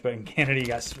Spanish, but in Canada you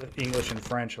got English and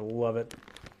French. I love it.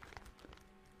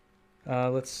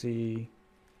 Let's see.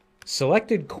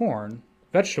 Selected corn,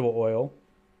 vegetable oil,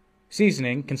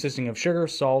 seasoning consisting of sugar,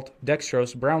 salt,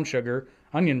 dextrose, brown sugar,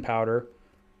 onion powder,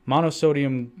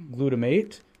 monosodium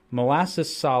glutamate,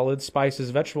 molasses solids, spices,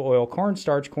 vegetable oil,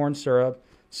 cornstarch, corn syrup,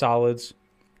 solids,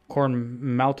 corn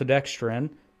maltodextrin,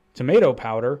 tomato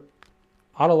powder,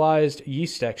 autolyzed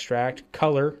yeast extract,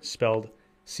 color, spelled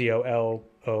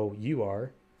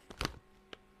C-O-L-O-U-R.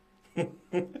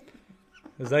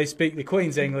 As they speak the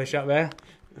Queen's English up there.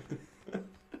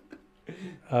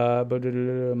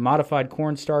 Modified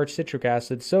cornstarch, citric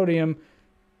acid, sodium.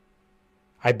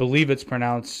 I believe it's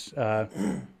pronounced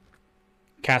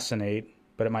caseinate,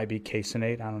 but it might be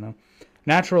caseinate. I don't know.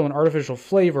 Natural and artificial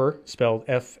flavor, spelled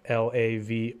F-L-A-V-O-U-R.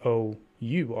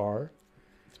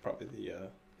 It's probably the.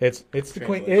 It's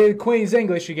the Queen's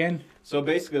English again. So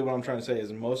basically, what I'm trying to say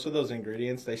is most of those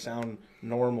ingredients they sound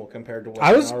normal compared to what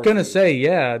I was gonna say.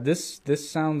 Yeah, this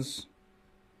sounds.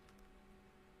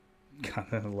 God,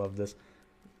 I love this.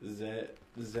 Z,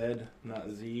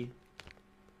 not Z.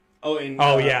 Oh, and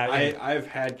yeah. I've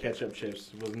had ketchup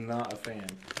chips. Was not a fan.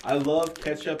 I love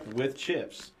ketchup with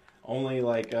chips. Only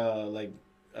like what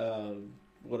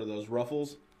are those,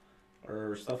 Ruffles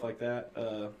or stuff like that?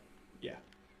 Yeah.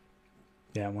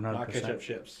 Yeah, 100%. Not ketchup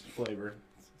chips flavor.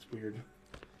 It's weird.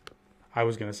 I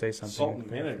was gonna say something. Salt and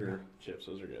vinegar chips.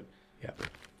 Those are good. Yeah.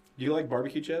 Do you like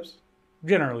barbecue chips?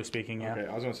 Generally speaking, yeah. Okay,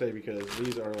 I was gonna say because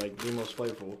these are like the most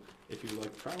flavorful. If you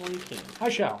like, try one, you can. I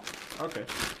shall. Okay,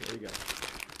 there you go.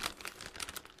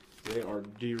 They are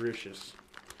delicious.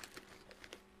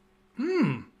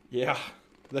 Yeah,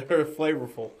 they're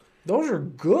flavorful. Those are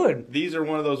good. These are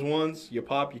one of those ones you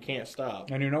pop, you can't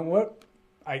stop. And you know what?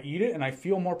 I eat it and I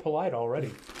feel more polite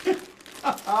already.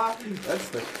 That's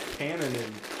the canon.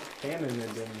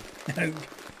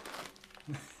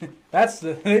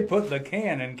 They put the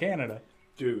can in Canada.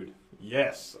 Dude,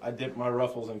 yes. I dip my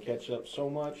Ruffles in ketchup so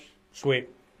much. Sweet.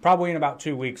 Probably in about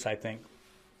 2 weeks, I think.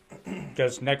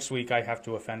 Because next week I have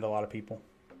to offend a lot of people.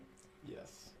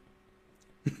 Yes.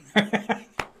 He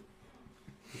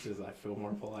says I feel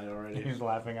more polite already. He's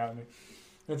laughing at me.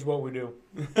 That's what we do.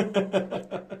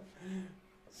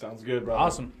 Sounds good, bro.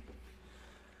 Awesome.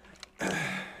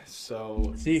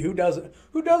 So see who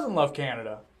doesn't love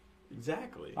Canada?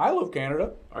 Exactly. I love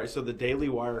Canada. All right, so the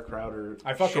Dailywire Crowder.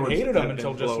 I fucking hated them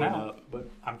until just now. Up, but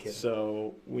I'm kidding.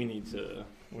 So we need to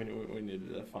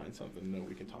find something that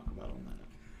we can talk about on that.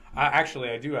 Actually,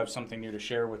 I do have something new to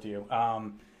share with you.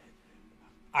 Not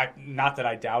that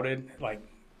I doubted. Like,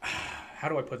 how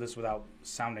do I put this without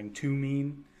sounding too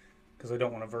mean? Because I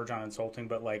don't want to verge on insulting.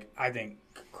 But like, I think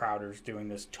Crowder's doing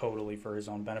this totally for his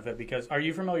own benefit. Because are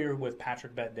you familiar with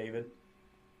Patrick Bet-David?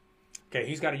 Okay,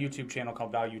 he's got a YouTube channel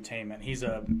called Valuetainment. He's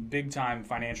a big-time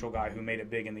financial guy who made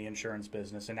it big in the insurance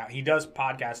business. And now he does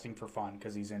podcasting for fun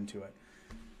because he's into it.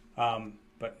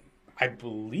 But I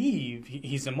believe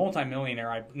he's a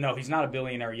multimillionaire. No, he's not a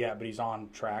billionaire yet, but he's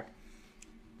on track.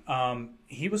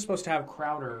 He was supposed to have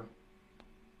Crowder.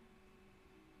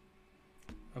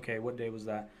 Okay, what day was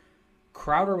that?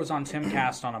 Crowder was on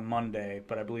Timcast on a Monday,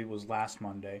 but I believe it was last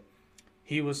Monday.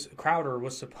 Crowder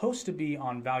was supposed to be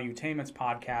on Valuetainment's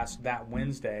podcast that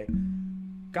Wednesday.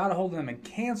 Got a hold of them and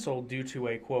canceled due to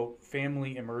a, quote,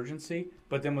 family emergency,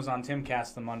 but then was on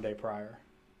Timcast the Monday prior.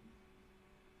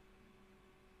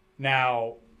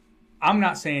 Now, I'm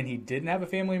not saying he didn't have a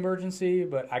family emergency,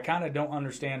 but I kind of don't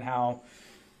understand how,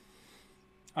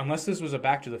 unless this was a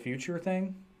Back to the Future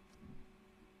thing,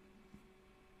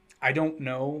 I don't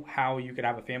know how you could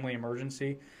have a family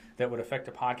emergency that would affect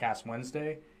a podcast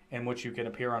Wednesday in which you could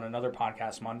appear on another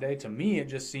podcast Monday. To me, it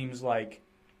just seems like,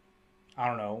 I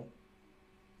don't know,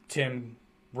 Tim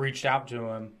reached out to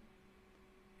him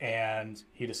and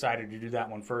he decided to do that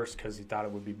one first because he thought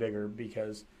it would be bigger.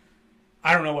 Because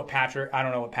I don't know what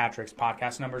Patrick's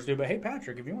podcast numbers do, but hey,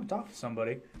 Patrick, if you want to talk to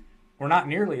somebody, we're not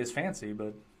nearly as fancy,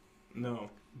 but no,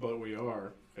 but we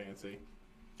are fancy.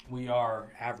 We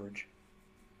are average.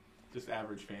 Just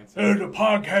average fancy. It's a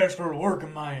podcast for a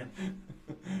working man.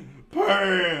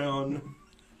 Pan.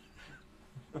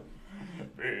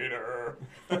 Peter.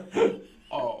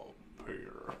 Oh,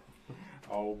 Peter.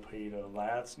 Oh, Peter,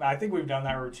 I think we've done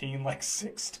that routine like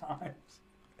 6 times.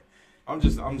 I'm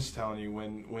just telling you,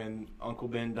 when Uncle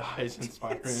Ben dies in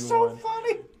Spider-Man 1, it's so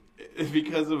funny. It's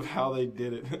because of how they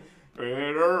did it.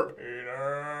 Peter.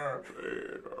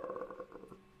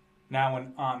 Now,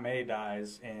 when Aunt May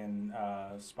dies in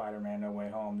Spider-Man No Way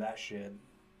Home,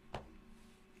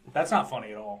 that's not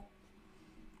funny at all.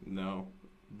 No,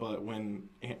 but when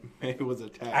Aunt May was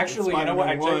attacked, actually, you know what?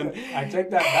 I take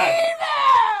that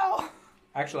back.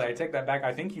 Actually, I take that back.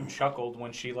 I think you chuckled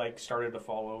when she started to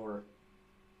fall over.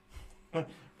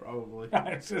 Probably.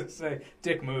 I was going to say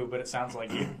dick move, but it sounds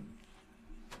like you.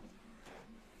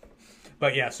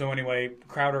 But yeah, so anyway,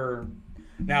 Crowder.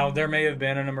 Now, there may have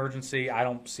been an emergency. I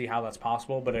don't see how that's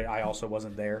possible, but I also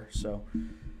wasn't there, so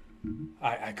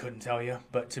I couldn't tell you.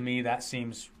 But to me, that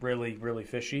seems really, really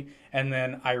fishy. And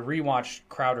then I rewatched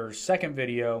Crowder's second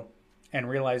video and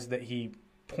realized that he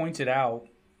pointed out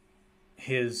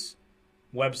his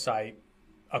website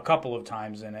a couple of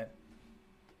times in it.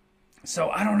 So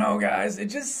I don't know, guys. It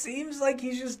just seems like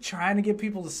he's just trying to get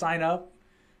people to sign up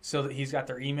so that he's got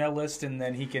their email list, and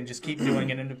then he can just keep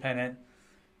doing an independent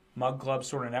Mug Club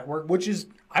sort of network, which is,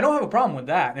 I don't have a problem with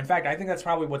that. In fact, I think that's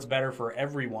probably what's better for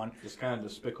everyone. It's kind of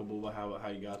despicable how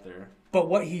you got there. But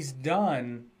what he's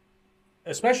done,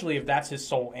 especially if that's his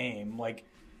sole aim,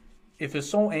 if his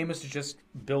sole aim is to just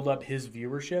build up his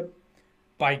viewership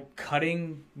by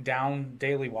cutting down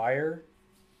Dailywire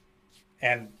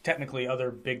and technically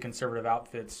other big conservative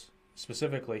outfits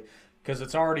specifically, because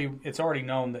it's already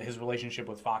known that his relationship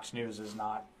with Fox News is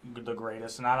not the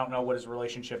greatest, and I don't know what his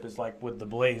relationship is like with the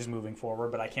Blaze moving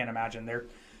forward, but I can't imagine they're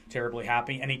terribly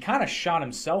happy. And he kind of shot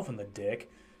himself in the dick,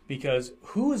 because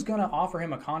who is going to offer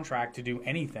him a contract to do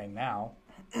anything now?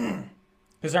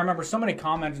 Because I remember somebody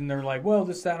commented and they're like, well,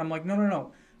 this, that, and I'm like,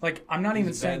 no. I'm not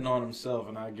even saying... He's betting on himself,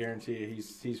 and I guarantee you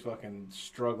he's fucking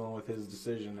struggling with his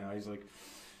decision now. He's like,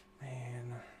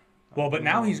 man... Well, but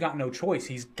now he's got no choice.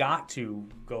 He's got to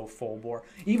go full bore,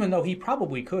 even though he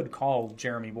probably could call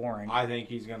Jeremy boring. I think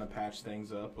he's going to patch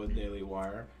things up with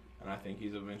Dailywire, and I think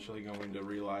he's eventually going to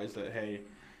realize that, hey,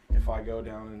 if I go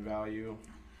down in value,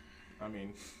 I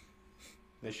mean,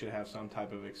 they should have some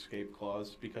type of escape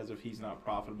clause, because if he's not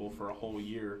profitable for a whole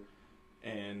year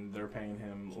and they're paying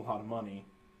him a lot of money,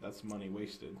 that's money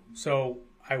wasted. So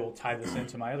I will tie this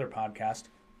into my other podcast.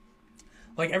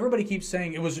 Everybody keeps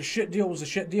saying, it was a shit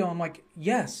deal, I'm like,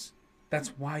 yes, that's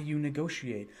why you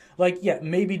negotiate.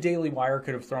 Maybe Dailywire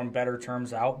could have thrown better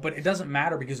terms out, but it doesn't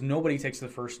matter because nobody takes the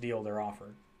first deal they're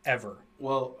offered, ever.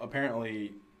 Well,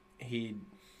 apparently he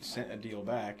sent a deal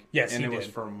back. Yes, and he it did. was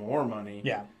for more money.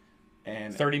 Yeah.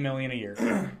 And $30 million a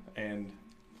year. And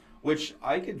which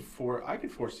I could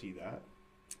foresee that.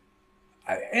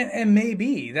 And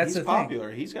maybe that's he's the thing. He's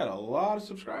popular. He's got a lot of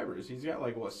subscribers. He's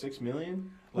got 6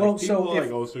 million. Well,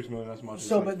 people so 6 million, that's much.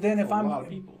 So, but then a lot of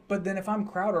people. But then if I'm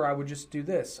Crowder, I would just do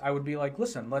this. I would be like,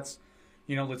 listen, let's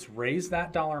raise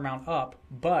that dollar amount up,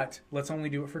 but let's only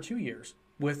do it for 2 years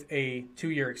with a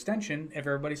 2-year extension if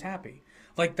everybody's happy.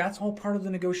 That's all part of the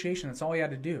negotiation. That's all he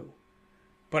had to do.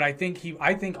 But I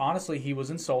think honestly he was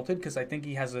insulted, because I think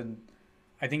he has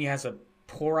a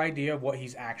poor idea of what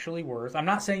he's actually worth. I'm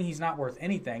not saying he's not worth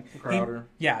anything. Crowder.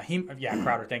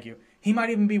 Crowder, thank you. He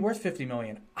might even be worth $50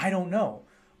 million. I don't know.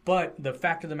 But the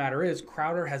fact of the matter is,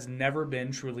 Crowder has never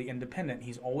been truly independent.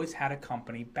 He's always had a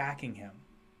company backing him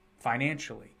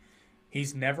financially.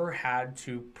 He's never had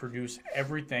to produce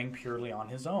everything purely on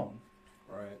his own.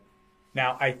 Right.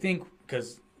 Now, I think,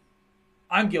 because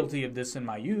I'm guilty of this in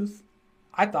my youth,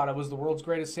 I thought I was the world's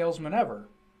greatest salesman ever.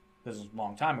 This is a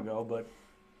long time ago, but...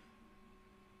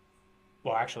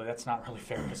 Well, actually, that's not really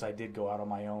fair, because I did go out on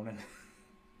my own, and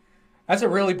that's a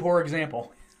really poor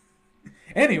example.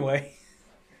 Anyway,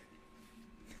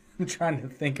 I'm trying to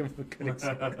think of a good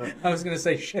example. I was going to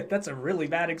say, shit, that's a really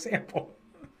bad example.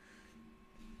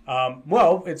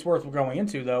 Well, it's worth going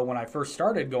into, though. When I first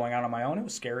started going out on my own, it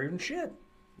was scarier than shit.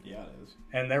 Yeah, it is.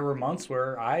 And there were months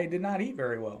where I did not eat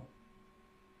very well.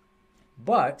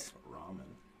 But... Ramen.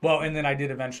 Well, and then I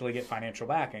did eventually get financial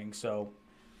backing, so,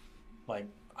 like,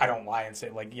 I don't lie and say,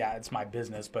 like, yeah, it's my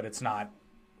business, but it's not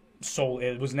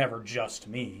it was never just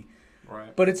me.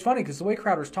 Right. But it's funny because the way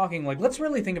Crowder's talking, like, let's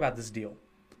really think about this deal.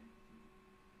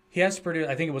 He has to produce,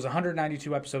 I think it was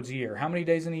 192 episodes a year. How many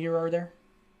days in a year are there?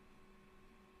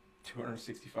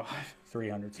 265.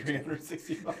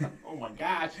 365. Oh my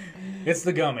gosh. It's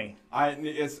the gummy.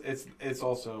 It's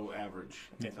also average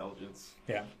intelligence.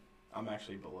 Yeah. I'm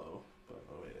actually below, but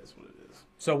it is what it is.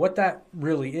 So what that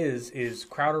really is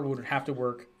Crowder would have to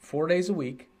work 4 days a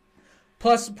week,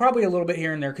 plus probably a little bit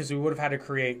here and there because we would have had to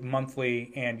create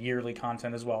monthly and yearly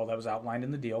content as well. That was outlined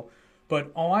in the deal.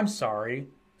 But, I'm sorry,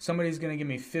 somebody's going to give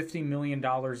me $50 million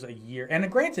a year.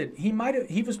 And granted, he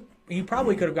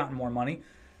probably could have gotten more money,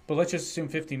 but let's just assume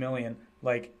 $50 million.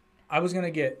 Like,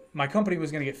 my company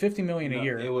was going to get $50 million a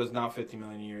year. It was not $50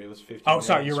 million a year. It was $50 million.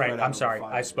 Sorry, you're right. I'm sorry.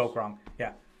 I years. spoke wrong.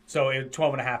 Yeah. So it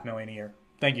 $12.5 million a year.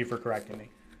 Thank you for correcting me.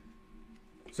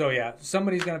 So yeah,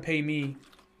 somebody's going to pay me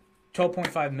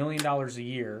 $12.5 million a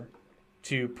year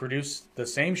to produce the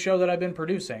same show that I've been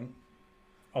producing,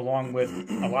 along with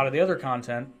a lot of the other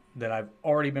content that I've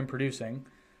already been producing.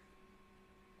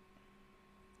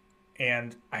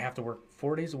 And I have to work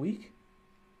 4 days a week?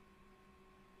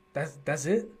 That's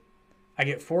it? I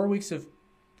get 4 weeks of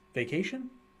vacation?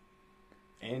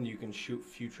 And you can shoot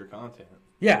future content.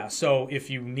 Yeah, so if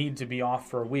you need to be off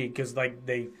for a week, because like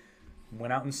they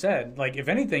went out and said, like, if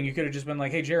anything, you could have just been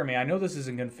like, hey, Jeremy, I know this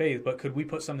isn't good faith, but could we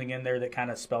put something in there that kind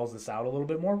of spells this out a little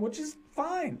bit more, which is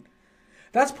fine.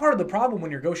 That's part of the problem when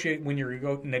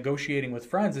you're negotiating with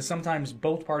friends is sometimes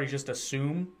both parties just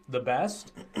assume the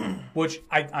best, which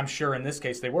I'm sure in this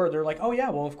case they were. They're like, oh, yeah,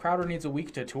 well, if Crowder needs a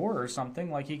week to tour or something,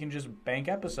 like he can just bank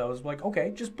episodes. Like,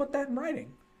 okay, just put that in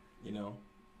writing.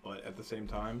 But at the same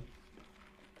time,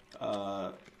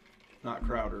 not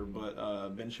Crowder, but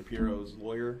Ben Shapiro's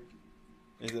lawyer,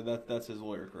 that's his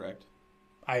lawyer, correct?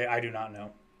 I do not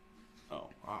know. Oh,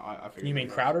 I figured. You mean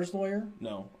Crowder's lawyer?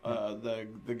 No,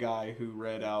 the guy who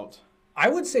read out. I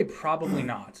would say probably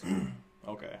not.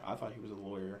 Okay, I thought he was a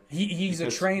lawyer. He's a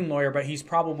trained lawyer, but he's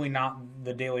probably not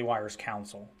the Dailywire's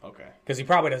counsel. Okay. Because he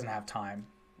probably doesn't have time.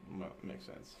 Well, makes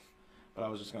sense. But I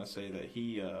was just going to say that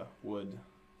he would,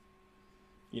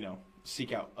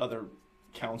 seek out other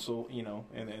counsel,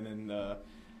 and then,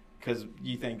 because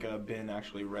you think Ben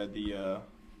actually read the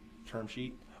term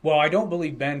sheet? Well, I don't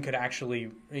believe Ben could actually.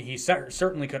 He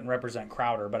certainly couldn't represent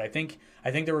Crowder, but I think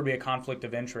there would be a conflict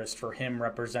of interest for him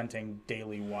representing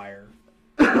Dailywire.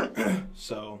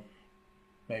 So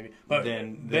maybe, but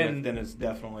then it's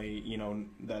definitely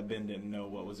that Ben didn't know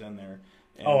what was in there.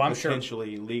 And I'm sure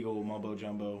potentially legal mumbo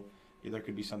jumbo. There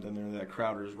could be something there that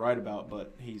Crowder's right about,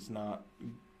 but he's not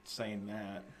saying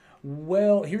that.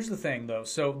 Well, here's the thing, though.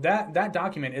 So that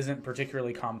document isn't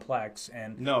particularly complex,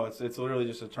 and no, it's literally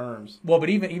just the terms. Well, but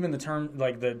even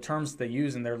the terms they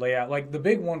use in their layout, like the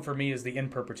big one for me is the in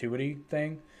perpetuity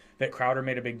thing that Crowder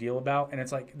made a big deal about, and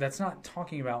it's like that's not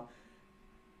talking about.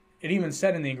 It even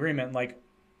said in the agreement, like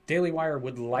Dailywire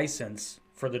would license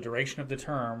for the duration of the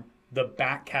term the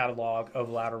back catalog of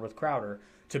Louder with Crowder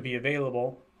to be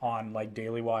available on like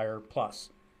Dailywire Plus.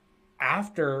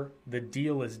 After the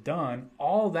deal is done,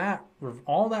 all that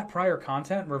prior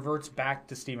content reverts back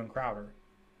to Steven Crowder.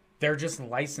 They're just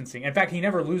licensing. In fact, he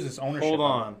never loses ownership. Hold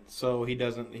on. So he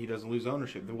doesn't lose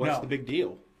ownership. What's the big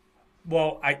deal?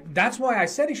 Well, that's why I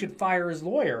said he should fire his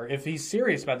lawyer if he's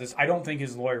serious about this. I don't think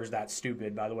his lawyer is that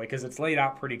stupid, by the way, because it's laid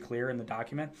out pretty clear in the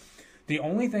document. The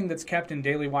only thing that's kept in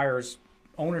Dailywire's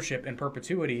ownership in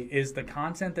perpetuity is the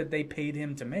content that they paid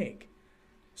him to make.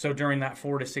 So during that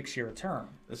 4 to 6 year term.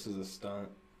 This is a stunt.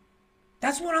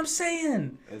 That's what I'm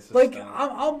saying. It's like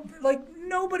I'll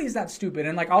nobody's that stupid,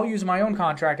 and like I'll use my own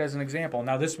contract as an example.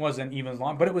 Now this wasn't even as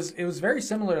long, but it was very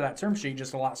similar to that term sheet,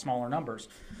 just a lot smaller numbers.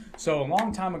 So a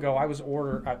long time ago, I was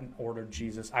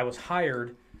I was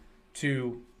hired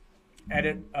to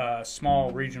edit a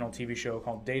small regional TV show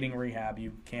called Dating Rehab.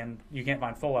 You can't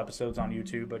find full episodes on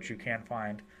YouTube, but you can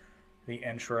find the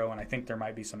intro, and I think there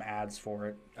might be some ads for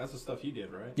it. That's the stuff you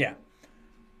did, right? Yeah.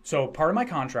 So part of my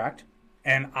contract,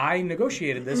 and I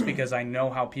negotiated this because I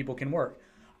know how people can work.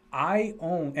 I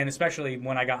own, and especially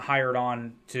when I got hired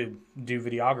on to do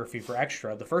videography for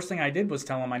Extra, the first thing I did was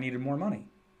tell them I needed more money.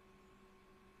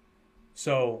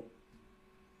 So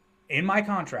in my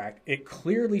contract, it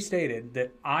clearly stated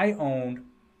that I owned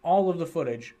all of the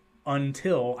footage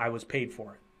until I was paid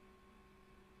for it.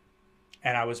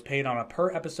 And I was paid on a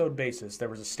per episode basis. There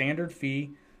was a standard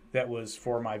fee that was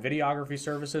for my videography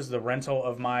services, the rental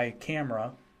of my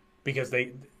camera, because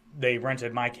they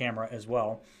rented my camera as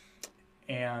well,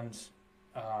 and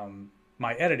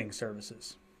my editing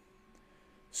services.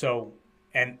 So,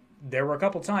 and there were a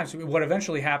couple times. What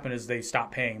eventually happened is they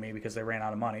stopped paying me because they ran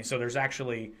out of money. So there's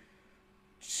actually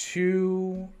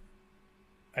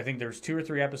I think there's 2 or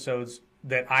 3 episodes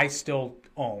that I still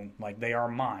own. Like, they are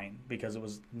mine because it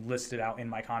was listed out in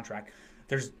my contract.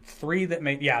 There's 3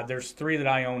 that there's 3 that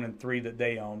I own and 3 that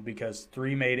they own because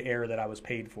 3 made air that I was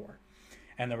paid for.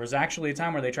 And there was actually a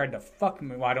time where they tried to fuck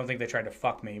me. Well, I don't think they tried to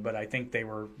fuck me, but I think they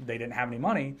didn't have any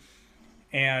money.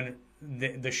 And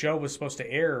the show was supposed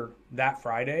to air that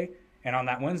Friday. And on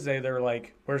that Wednesday, they were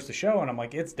like, "Where's the show?" And I'm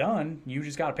like, "It's done. You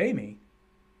just got to pay me."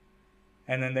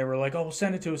 And then they were like, "Oh, we'll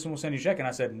send it to us and we'll send you a check." And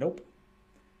I said, "Nope."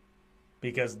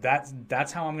 Because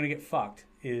that's how I'm going to get fucked,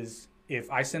 is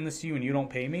if I send this to you and you don't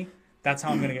pay me, that's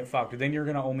how I'm going to get fucked. Then you're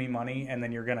going to owe me money, and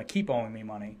then you're going to keep owing me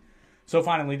money. So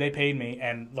finally, they paid me,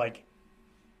 and like,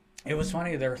 it was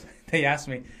funny. They asked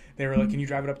me, they were like, "Can you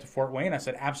drive it up to Fort Wayne?" I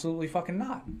said, "Absolutely fucking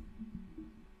not.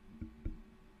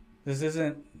 This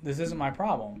isn't my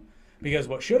problem." Because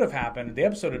what should have happened, the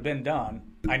episode had been done.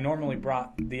 I normally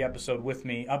brought the episode with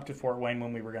me up to Fort Wayne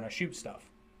when we were going to shoot stuff.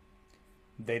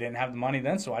 They didn't have the money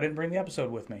then, so I didn't bring the episode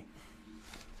with me.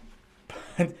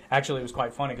 But actually, it was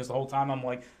quite funny because the whole time I'm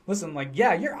like, "Listen, like,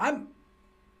 yeah,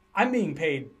 I'm being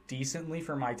paid decently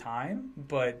for my time,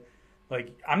 but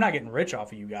like, I'm not getting rich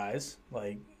off of you guys.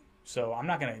 Like, so I'm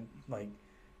not gonna, like,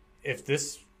 if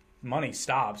this money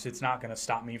stops, it's not gonna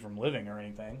stop me from living or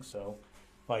anything. So,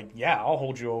 like, yeah, I'll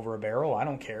hold you over a barrel. I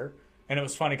don't care." And it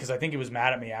was funny because I think he was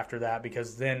mad at me after that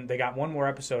because then they got one more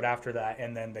episode after that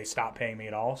and then they stopped paying me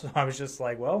at all. So I was just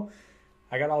like, well,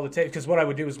 I got all the tapes. Because what I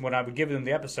would do is when I would give them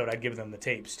the episode, I'd give them the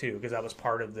tapes too because that was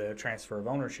part of the transfer of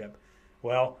ownership.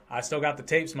 Well, I still got the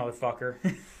tapes, motherfucker.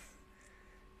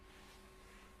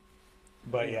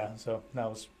 But yeah, so that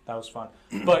was fun.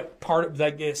 But part of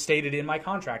that, it stated in my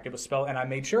contract, it was spelled, and I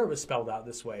made sure it was spelled out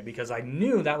this way because I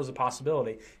knew that was a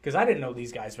possibility because I didn't know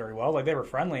these guys very well. Like, they were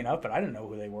friendly enough, but I didn't know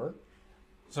who they were.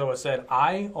 So it said,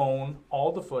 "I own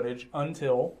all the footage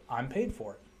until I'm paid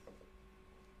for it.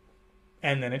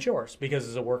 And then it's yours because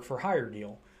it's a work for hire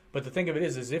deal." But the thing of it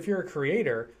is if you're a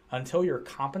creator, until you're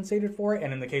compensated for it,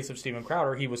 and in the case of Steven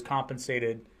Crowder, he was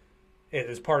compensated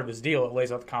as part of his deal. It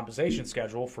lays out the compensation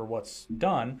schedule for what's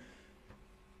done.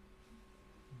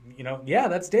 You know, yeah,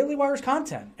 that's Dailywire's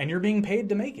content, and you're being paid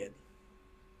to make it.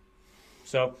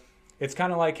 So it's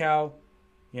kind of like how,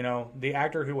 you know, the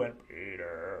actor who went,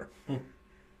 "Peter,"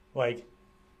 like,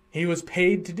 he was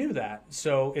paid to do that.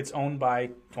 So it's owned by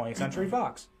 20th Century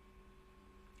Fox,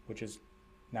 which is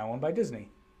now owned by Disney.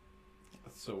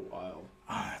 That's so wild.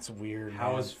 Ah, that's weird.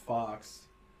 How man. is Fox,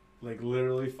 like,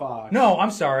 literally Fox? No,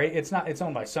 I'm sorry. It's not. It's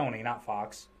owned by Sony, not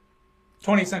Fox.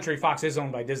 20th Century Fox is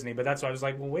owned by Disney, but that's why I was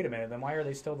like, well, wait a minute. Then why are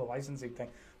they still the licensing thing?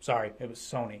 Sorry, it was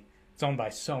Sony. It's owned by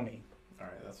Sony. All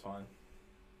right, that's fine.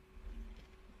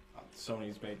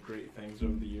 Sony's made great things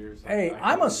over the years. Hey,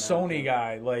 I'm a Sony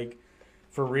guy. Like,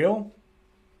 for real.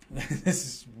 This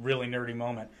is a really nerdy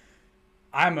moment.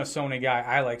 I'm a Sony guy.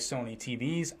 I like Sony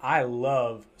TVs. I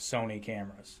love Sony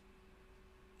cameras.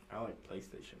 I like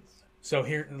PlayStations. So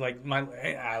here, like,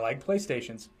 I like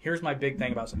PlayStations. Here's my big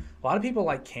thing about a lot of people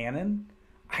like Canon.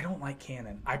 I don't like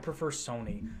Canon. I prefer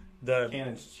Sony.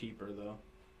 Canon's cheaper though.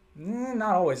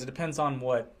 Not always. It depends on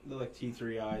what. They're like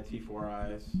T3i,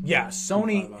 T4i's. Yeah,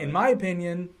 Sony. T5i. In my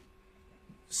opinion,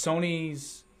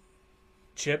 Sony's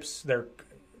chips.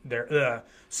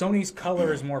 Sony's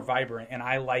color is more vibrant, and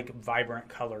I like vibrant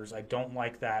colors. I don't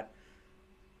like that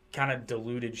kind of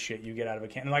diluted shit you get out of a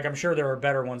Canon. Like, I'm sure there are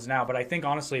better ones now, but I think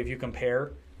honestly, if you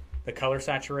compare the color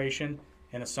saturation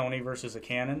in a Sony versus a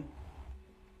Canon,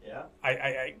 yeah,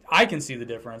 I can see the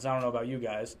difference. I don't know about you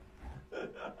guys.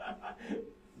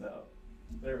 No,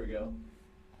 there we go.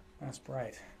 That's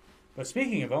bright. But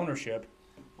speaking of ownership,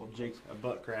 well, Jake's a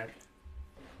butt crack.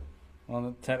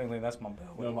 Well, technically that's my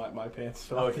belt. No, my pants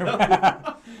fell.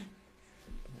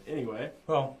 Anyway,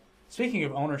 well, speaking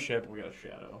of ownership, we got a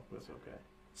shadow. That's okay.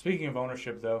 Speaking of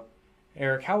ownership, though,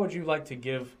 Eric, how would you like to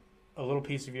give a little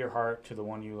piece of your heart to the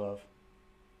one you love?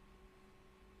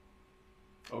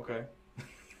 Okay.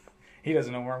 He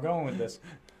doesn't know where I'm going with this.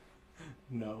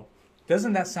 No.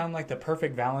 Doesn't that sound like the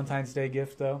perfect Valentine's Day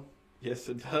gift, though? Yes,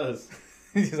 it does.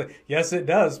 He's like, yes, it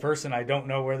does, person. I don't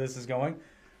know where this is going.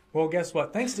 Well, guess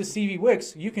what? Thanks to CV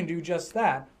Wicks, you can do just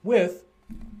that with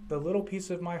the Little Piece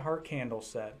of My Heart candle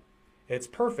set. It's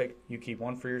perfect. You keep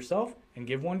one for yourself and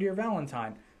give one to your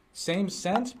Valentine. Same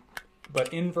scent,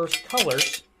 but inverse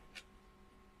colors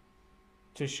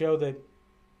to show that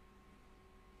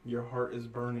your heart is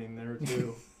burning there,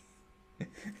 too.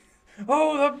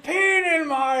 Oh, the pain in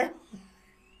my...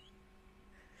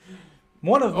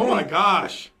 One of Oh, many. my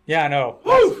gosh. Yeah, I know.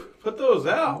 Woo! Put those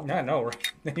out. Yeah, no,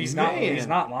 right? He's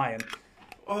not lying.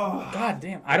 Oh, God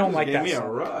damn. I don't like that. Gave me a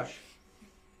rush.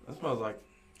 That smells like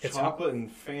chocolate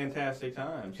and fantastic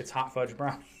times. It's hot fudge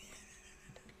brownie.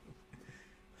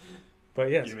 But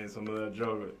yes. Give me some of that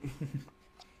chocolate.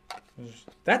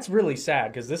 That's really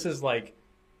sad because this is like,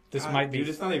 might be. Dude,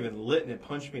 it's not even lit and it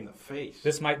punched me in the face.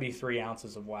 This might be 3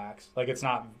 ounces of wax. Like, it's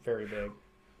not very big.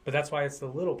 But that's why it's the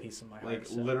little piece of my heart.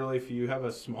 Like, literally, if you have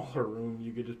a smaller room,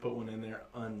 you could just put one in there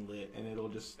unlit and it'll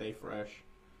just stay fresh.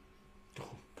 Oh,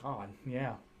 God,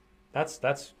 yeah. That's.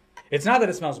 It's not that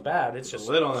it smells bad. It's just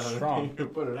lid on strong. You can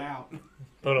put it out.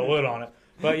 Put a lid on it.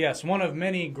 But yes, one of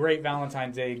many great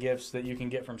Valentine's Day gifts that you can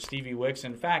get from Stevie Wicks.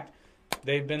 In fact,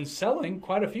 they've been selling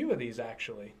quite a few of these,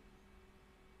 actually.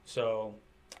 So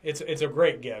it's a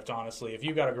great gift, honestly. If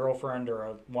you got a girlfriend or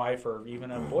a wife or even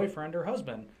a boyfriend or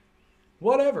husband,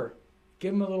 whatever,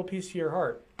 give them a little piece of your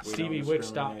heart.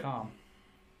 StevieWicks.com.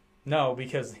 No,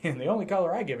 because the only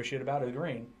color I give a shit about is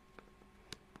green.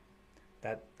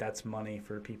 That's money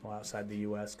for people outside the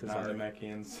U.S. Not the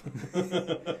Meckians.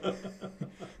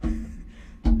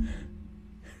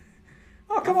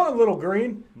 Oh, come on, little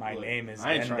green. My Look, name is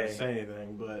I ain't Dende. trying to say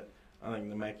anything, but I think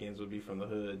the Meckians would be from the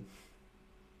hood.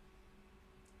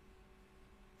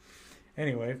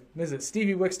 Anyway, visit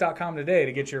StevieWicks.com today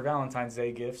to get your Valentine's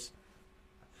Day gifts.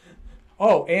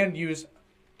 Oh, and use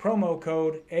promo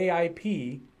code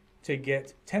AIP to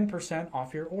get 10%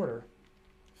 off your order.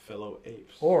 Fellow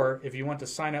apes. Or if you want to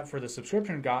sign up for the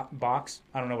subscription box,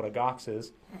 I don't know what a gox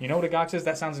is. You know what a gox is?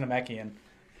 That sounds Namekian.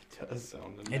 It does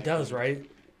sound Namekian. It does, right?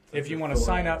 If you want to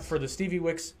sign up for the Stevie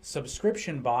Wicks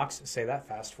subscription box, say that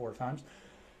fast 4 times,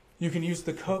 you can use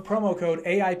the promo code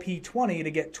AIP20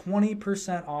 to get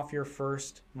 20% off your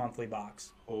first monthly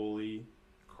box. Holy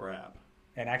crap.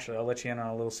 And actually, I'll let you in on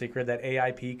a little secret. That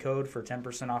AIP code for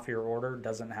 10% off your order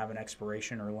doesn't have an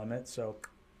expiration or limit, so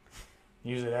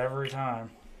use it every time.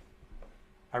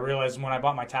 I realized when I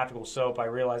bought my tactical soap, I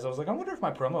was like, I wonder if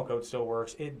my promo code still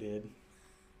works. It did.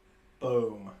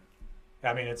 Boom.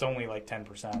 I mean, it's only like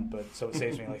 10%, but so it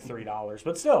saves me like $3.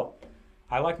 But still,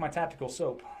 I like my tactical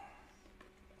soap.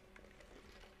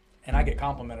 And I get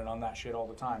complimented on that shit all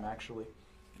the time, actually.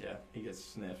 Yeah, he gets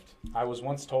sniffed. I was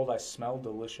once told I smell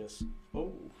delicious.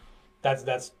 Oh. That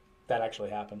actually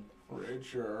happened.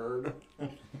 Richard.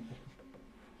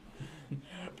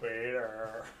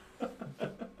 Peter.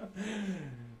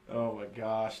 Oh my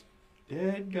gosh.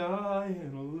 Dead guy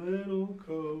in a little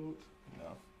coat.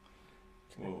 No.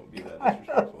 We won't be that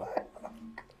disrespectful.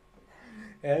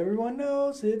 Everyone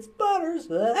knows it's Butters,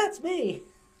 but that's me.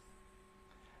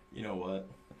 You know what?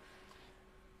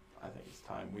 I think it's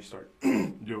time we start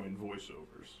doing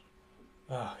voiceovers.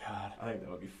 Oh, God. I think that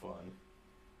would be fun.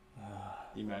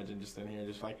 Imagine just in here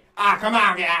just like, come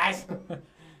on, guys.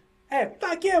 Hey,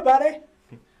 fuck you, buddy.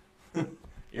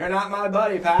 You're not my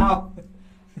buddy, pal.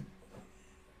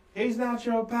 He's not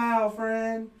your pal,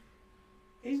 friend.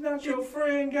 He's not your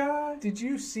friend, guy. Did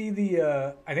you see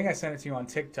the, I think I sent it to you on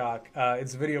TikTok.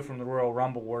 It's a video from the Royal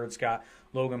Rumble where it's got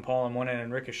Logan Paul on one end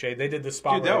and Ricochet. They did the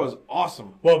spot. Dude, that was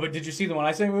awesome. Well, but did you see the one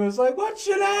I sent? It was like, what's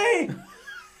your name?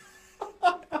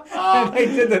 And they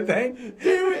did the thing.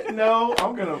 Do it. No,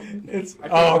 I'm going to.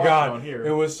 Oh, God.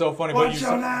 It was so funny. What's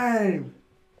your name?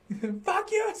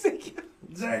 Fuck you,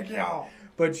 Ezekiel.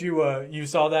 But you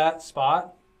saw that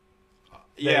spot?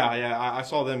 Yeah, I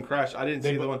saw them crash. I didn't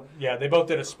see the one. Yeah, they both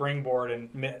did a springboard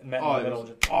and met in the middle. It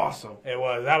was awesome.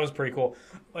 That was pretty cool.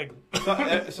 Like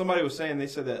somebody was saying, they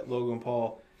said that Logan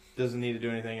Paul doesn't need to do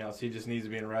anything else. He just needs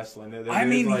to be in wrestling.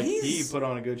 He put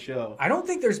on a good show. I don't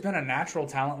think there's been a natural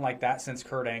talent like that since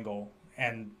Kurt Angle.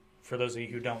 And for those of you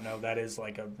who don't know, that is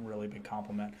like a really big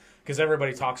compliment. Because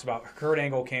everybody talks about Kurt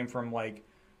Angle came from like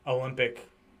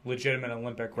legitimate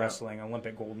Olympic wrestling,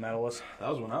 Olympic gold medalist. That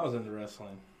was when I was into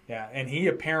wrestling. Yeah, and he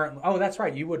apparently... Oh, that's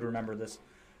right. You would remember this.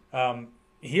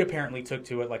 He apparently took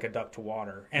to it like a duck to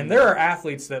water. And there are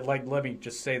athletes that, like, let me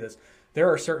just say this. There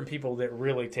are certain people that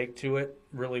really take to it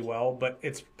really well, but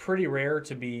it's pretty rare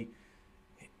to be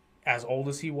as old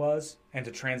as he was and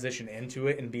to transition into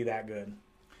it and be that good.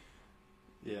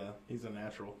 Yeah, he's a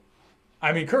natural.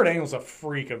 I mean, Kurt Angle's a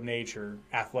freak of nature,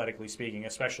 athletically speaking,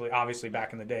 especially, obviously,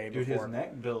 back in the day. Dude, his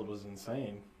neck build was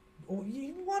insane. Well,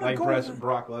 you want to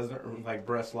Brock Lesnar, or like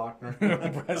Bress Lochner.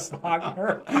 Bress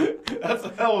Lochner. That's a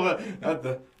hell of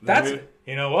a...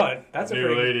 You know what? That's a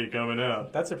new lady coming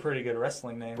out. That's a pretty good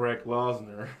wrestling name. Brock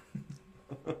Lesnar.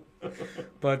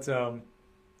 But,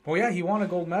 well, yeah, he won a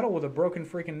gold medal with a broken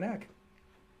freaking neck.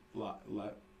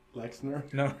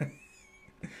 Lexner? No.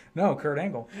 No, Kurt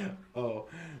Angle. Oh.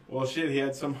 Well, shit, he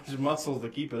had so much muscles to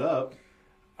keep it up.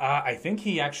 I think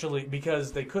he actually,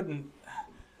 because they couldn't...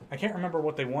 I can't remember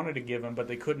what they wanted to give him, but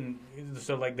they couldn't.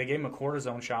 So like they gave him a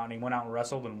cortisone shot, and he went out and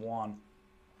wrestled and won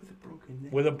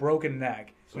with a broken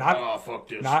neck. So, not fuck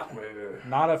this.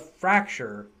 not a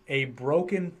fracture, a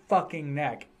broken fucking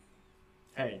neck.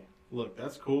 Hey, look,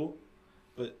 that's cool,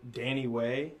 but Danny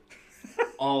Way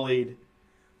ollied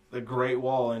the Great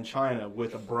Wall in China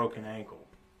with a broken ankle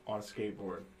on a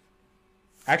skateboard.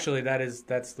 Actually,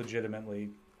 that's legitimately.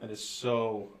 That is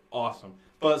so awesome.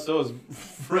 But so is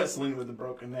wrestling with a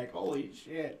broken neck. Holy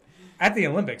shit. At the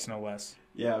Olympics, no less.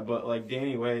 Yeah, but like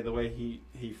Danny Way, the way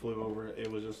he flew over it,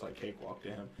 it was just like cakewalk to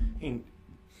him.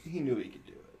 He knew he could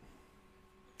do it.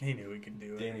 He knew he could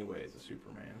do it. Danny Way is a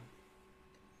Superman.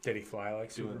 Did he fly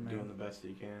like Superman? Doing the best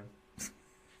he can.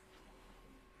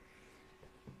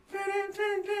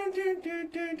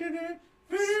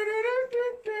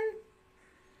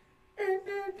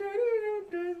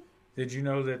 Did you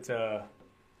know that...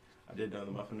 I did know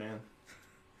the Muffin Man.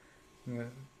 Yeah.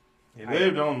 He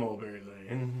lived on Mulberry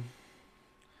Lane.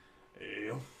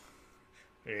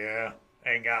 Yeah,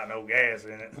 ain't got no gas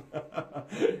in it.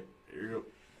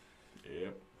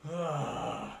 Yep.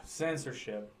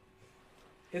 Censorship.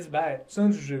 It's bad.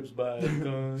 Censorship's bad.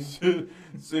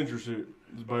 Censorship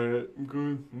is bad.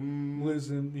 Good.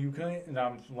 Listen, you can't... And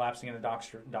I'm lapsing into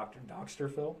Dr.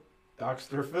 Phil.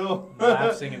 Dr. Phil.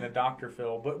 Lapsing into Dr.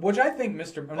 Phil. But which I think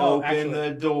Mr. No, Open actually,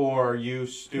 the door, you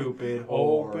stupid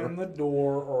whore. Open the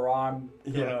door or I'm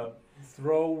gonna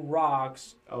throw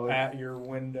rocks at your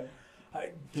window.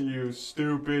 You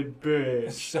stupid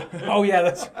bitch. Oh yeah,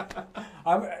 that's.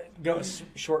 I'm go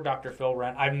short Dr. Phil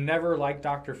rant. I've never liked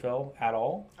Dr. Phil at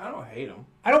all. I don't hate him.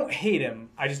 I don't hate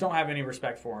him. I just don't have any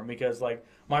respect for him because like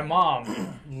my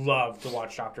mom loved to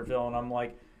watch Dr. Phil, and I'm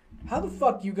like, how the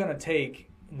fuck you gonna take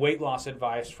weight loss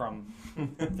advice from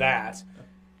that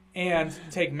and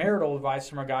take marital advice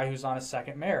from a guy who's on his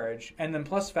second marriage? And then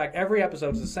plus the fact every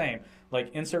episode's the same.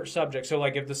 Like insert subject. So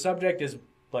like if the subject is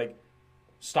like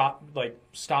stop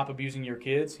abusing your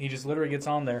kids, he just literally gets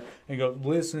on there and goes,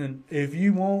 listen, if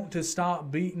you want to stop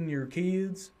beating your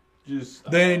kids,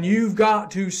 then you've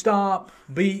got to stop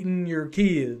beating your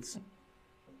kids.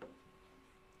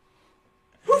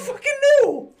 Who fucking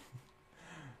knew?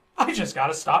 I just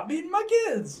gotta stop beating my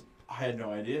kids. I had no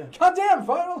idea. God damn,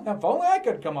 if only I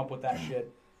could come up with that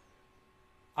shit.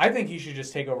 I think he should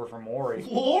just take over for Maury.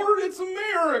 Lord, it's a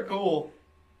miracle.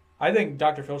 I think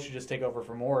Dr. Phil should just take over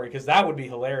for Maury, because that would be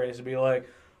hilarious. It'd be like,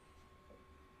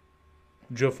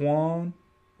 Jafwan.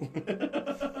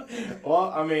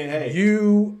 Well, I mean, hey.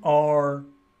 You are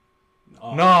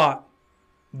not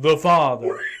the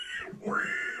father.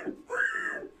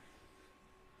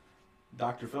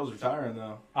 Dr. Phil's retiring,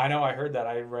 though. I know, I heard that.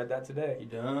 I read that today. He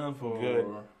done for. Good.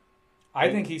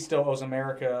 I think he still owes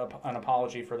America an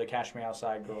apology for the Cash Me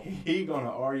Outside girl. He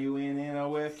gonna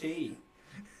RUNNOFT.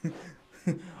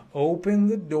 Open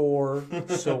the door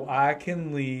so I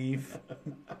can leave.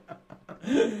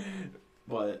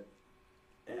 But,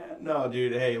 no,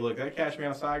 dude, hey, look, that Cash Me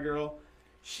Outside girl,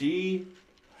 she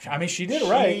did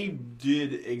right. She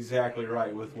did exactly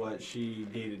right with what she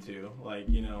needed to. Like,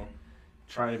 you know,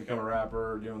 trying to become a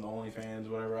rapper, doing the OnlyFans,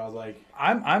 whatever. I was like,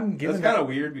 I'm giving. That's kind of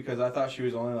weird because I thought she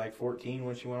was only like 14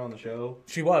 when she went on the show.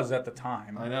 She was at the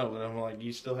time. I know, but I'm like,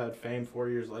 you still had fame 4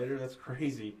 years later? That's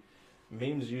crazy.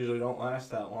 Memes usually don't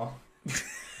last that long.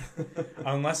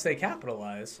 Unless they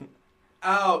capitalize.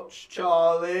 Ouch,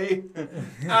 Charlie.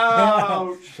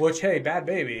 Ouch. Which, hey, Bad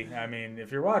Baby. I mean, if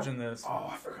you're watching this. Oh,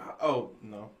 I forgot. Oh,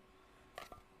 no.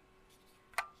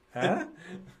 Huh?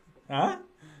 Huh?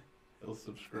 He'll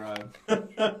subscribe.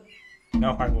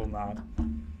 No, I will not.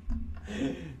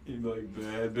 He'd be like,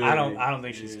 Bad Baby. I don't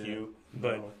think she's cute,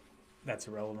 but no. That's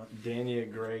irrelevant. Dania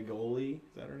Gray Goalie,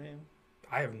 is that her name?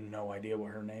 I have no idea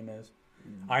what her name is.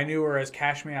 I knew her as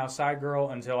Cash Me Outside Girl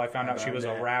until I found out she was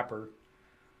a rapper.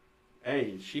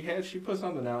 Hey, she put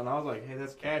something out, and I was like, hey,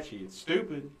 that's catchy. It's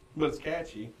stupid, but it's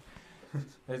catchy.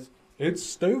 It's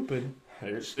stupid.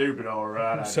 It's stupid, all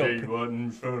right. I tell you what,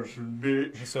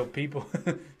 bitch. So people...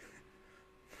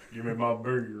 Give me my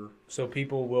beer. So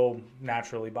people will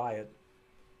naturally buy it.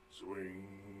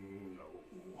 Swing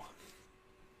low.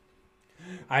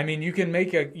 I mean, you can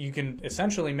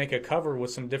essentially make a cover with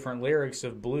some different lyrics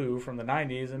of Blue from the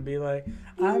 90s and be like,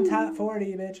 I'm top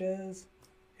 40, bitches.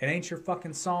 It ain't your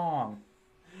fucking song.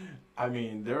 I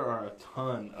mean, there are a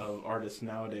ton of artists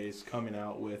nowadays coming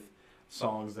out with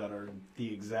songs that are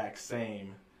the exact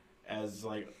same as,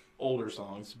 like, older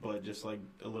songs, but just, like,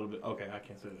 a little bit... Okay, I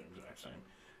can't say they're the exact same.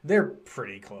 They're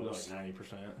pretty close. Like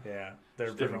 90%. Yeah.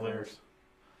 They're different lyrics.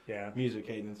 Yeah. Music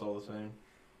cadence all the same.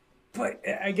 But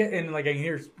I get, and like I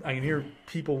can hear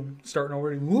people starting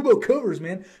already. What about covers,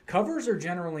 man? Covers are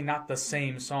generally not the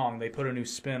same song. They put a new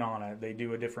spin on it. They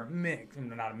do a different mix,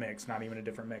 not a mix, not even a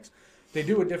different mix. They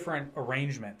do a different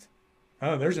arrangement.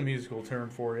 Oh, there's a musical term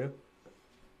for you.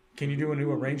 Can you do a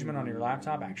new arrangement on your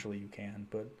laptop? Actually, you can,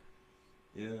 but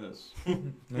yes,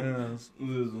 yes.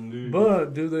 Listen,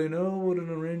 But do they know what an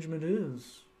arrangement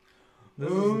is? This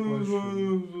is the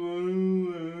question.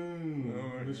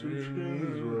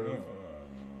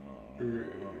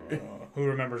 Who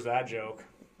remembers that joke?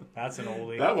 That's an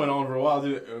oldie. That went on for a while,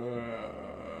 dude.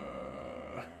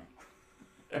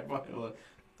 Everybody, what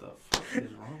the fuck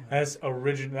is wrong? That's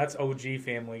original. That's OG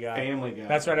Family Guy. Family Guy.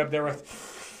 That's right up there with.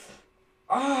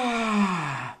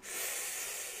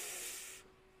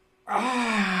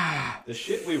 The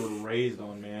shit we were raised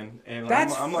on, man. And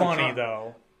That's I'm funny like,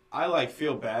 though. I like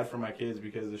feel bad for my kids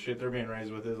because the shit they're being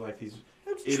raised with is like these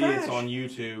That's idiots trash. on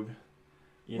YouTube.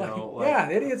 You know, yeah,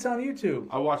 idiots on YouTube.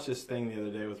 I watched this thing the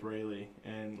other day with Rayleigh,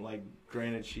 and like,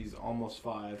 granted, she's almost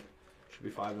 5. She'll be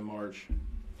 5 in March.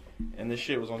 And this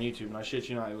shit was on YouTube, and I shit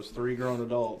you not, it was 3 grown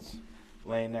adults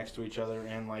laying next to each other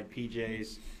in like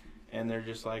PJs, and they're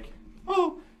just like,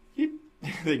 oh,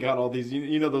 they got all these,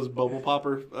 you know, those bubble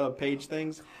popper page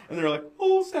things, and they're like,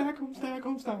 oh, stack 'em,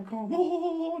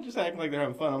 oh, just acting like they're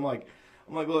having fun. I'm like,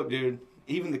 look, dude,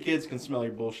 even the kids can smell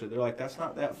your bullshit. They're like, that's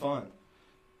not that fun.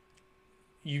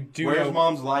 You do. Where's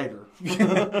mom's lighter?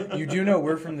 You do know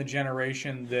we're from the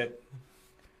generation that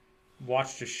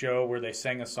watched a show where they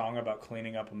sang a song about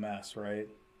cleaning up a mess, right?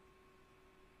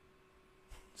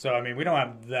 So, I mean, we don't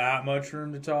have that much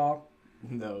room to talk.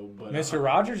 No, but Mr.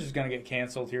 Rogers is going to get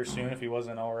canceled here soon if he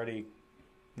wasn't already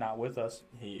not with us.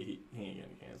 He ain't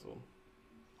getting canceled.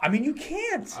 I mean, you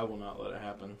can't. I will not let it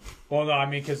happen. Well, no, I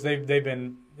mean, because they've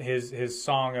been his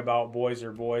song about boys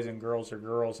are boys and girls are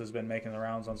girls has been making the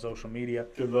rounds on social media.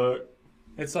 Good luck.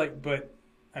 It's like, but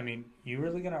I mean, you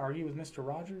really gonna argue with Mr.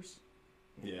 Rogers?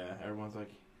 Yeah, everyone's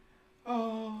like,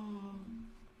 oh,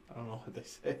 I don't know what they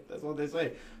say. That's what they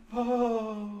say.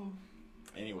 Oh.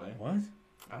 Anyway, What?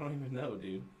 I don't even know,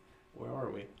 dude. Where are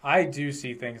we? I do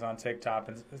see things on TikTok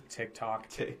and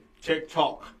TikTok. See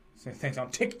things on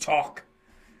TikTok,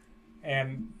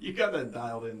 and You got that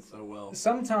dialed in so well.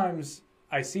 sometimes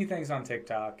I see things on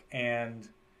TikTok and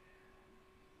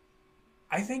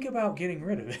I think about getting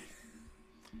rid of it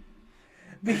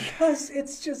because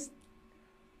it's just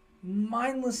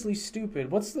mindlessly stupid.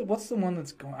 What's the one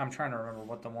that's going? I'm trying to remember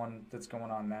what the one that's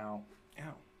going on now.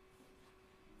 Ow.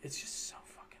 It's just so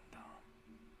fucking dumb.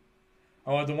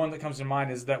 Oh, the one that comes to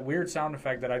mind is that weird sound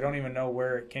effect that I don't even know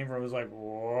where it came from. It was like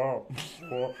whoa,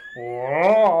 whoa,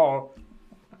 whoa.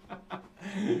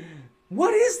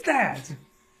 What is that?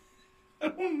 I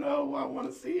don't know. I want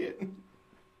to see it.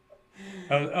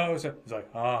 It's like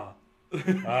ah.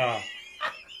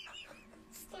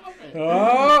 Stop it.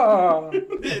 Ah.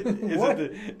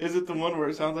 Is it the one where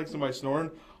it sounds like somebody snoring?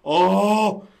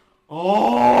 Oh.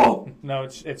 No,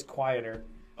 it's quieter.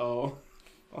 Oh.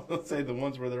 I'll say the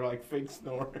ones where they're like fake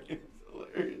snoring. It's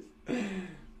hilarious.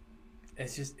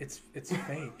 It's just it's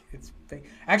fake. It's fake.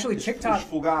 Actually, TikTok. It's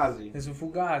fugazi. There's a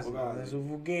fugazi. Fugazi. There's a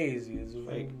fugazi. There's a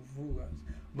Fake. fugazi.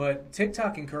 But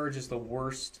TikTok encourages the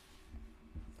worst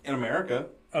In America.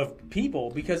 of people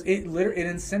because it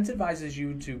incentivizes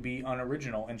you to be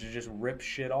unoriginal and to just rip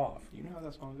shit off. You know how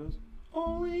that song goes?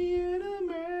 Only in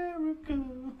America.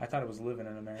 I thought it was Living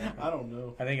in America. I don't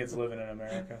know. I think it's Living in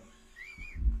America.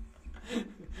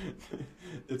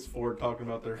 It's Ford talking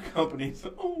about their companies.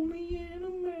 Only in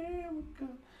America.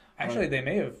 Actually, they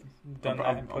may have done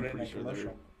that and put I'm it in a pretty sure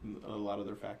commercial. a lot of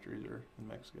their factories are in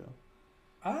Mexico.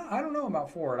 I don't know about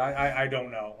Ford. I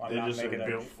don't know. I'm They not just say making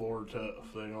built Ford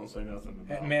tough. They don't say nothing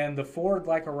about Man, the Ford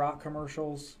Like a Rock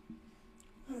commercials.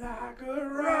 Like a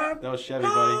rock. That was Chevy,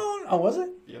 buddy. Oh, was it?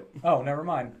 Yep. Oh, never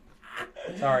mind.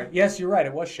 Sorry. Yes, you're right.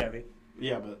 It was Chevy.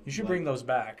 Yeah, but You should bring those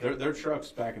back. Their trucks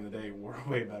back in the day were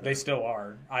way better. They still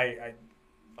are.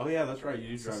 Oh yeah, that's right.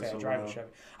 You do drive so drive well. a Chevy.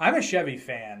 I'm a Chevy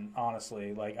fan,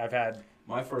 honestly. Like I've had.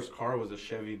 My first car was a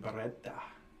Chevy Beretta,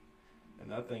 and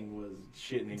that thing was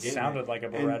shit and It sounded like a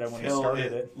Beretta when you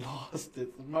started it. Lost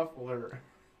its muffler.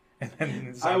 And then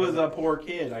it I was sounded- a poor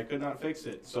kid. I could not fix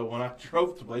it. So when I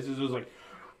drove to places, it was like.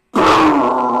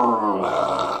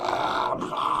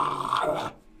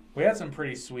 We had some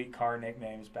pretty sweet car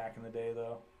nicknames back in the day,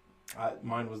 though.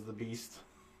 Mine was the Beast,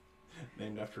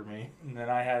 named after me. And then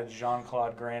I had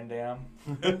Jean-Claude Grandam.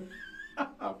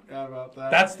 I forgot about that.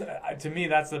 That's to me,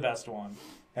 that's the best one.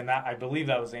 And that I believe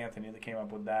that was Anthony that came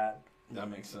up with that. That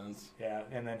makes sense. Yeah,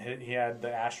 and then he had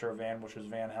the Astro van, which was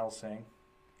Van Helsing.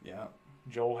 Yeah.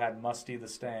 Joel had Musty the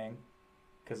Stang,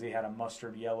 because he had a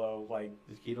mustard yellow like.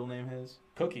 Did Keto name his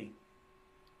cookie?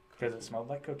 Because it smelled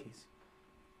like cookies.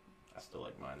 I still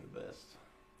like mine the best.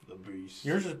 The beast.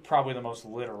 Yours is probably the most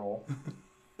literal.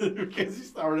 Because he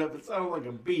started up, it sounded like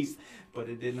a beast, but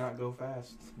it did not go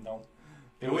fast. No.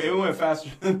 It went faster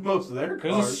than most of their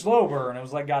cars. It was a slow burn. It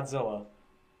was like Godzilla.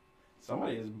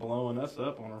 Somebody is blowing us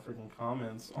up on our freaking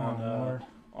comments on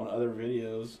other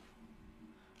videos.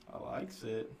 I likes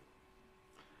it.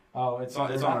 Oh, it's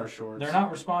on our shorts. They're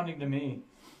not responding to me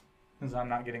because I'm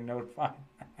not getting notified.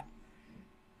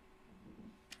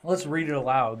 Let's read it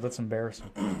aloud. Let's embarrass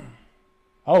them.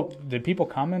 Oh, did people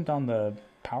comment on the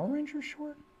Power Rangers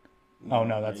short? Oh,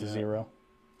 no, that's a 0.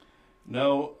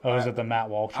 No. Oh, is it the Matt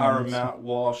Walsh? Our Matt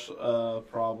Walsh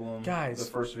problem. Guys.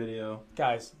 The first video.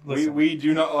 Guys, listen. We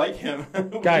do not like him.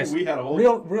 Guys, we had a whole...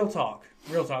 Real talk.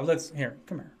 Real talk.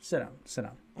 Come here. Sit down.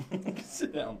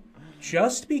 Sit down.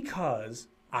 Just because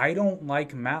I don't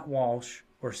like Matt Walsh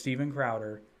or Steven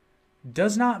Crowder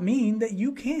does not mean that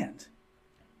you can't.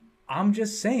 I'm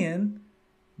just saying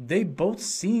they both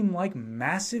seem like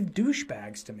massive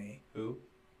douchebags to me. Who?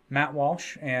 Matt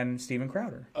Walsh and Steven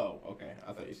Crowder. Oh, okay.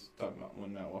 I thought you were talking about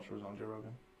when Matt Walsh was on Joe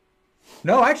Rogan.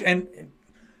 No, actually, and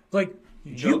like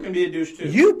Joe can be a douche too.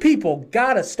 You people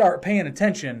gotta start paying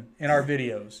attention in our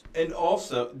videos. And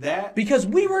also that because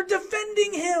we were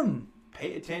defending him.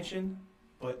 Pay attention,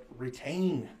 but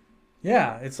retain.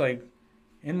 Yeah, it's like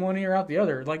in one ear out the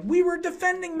other. Like we were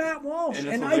defending Matt Walsh,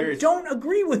 and I don't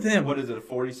agree with him. What is it? A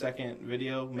 40-second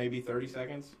video, maybe 30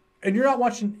 seconds? And you're not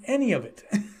watching any of it.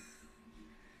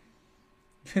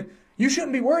 You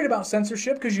shouldn't be worried about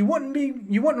censorship because you wouldn't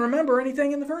remember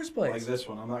anything in the first place. Like this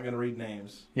one, I'm not going to read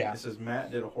names. Yeah. It says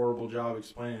Matt did a horrible job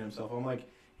explaining himself. I'm like,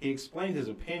 he explained his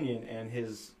opinion and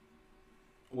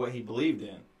what he believed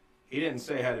in. He didn't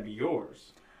say it had to be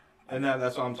yours. And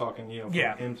that's why I'm talking, from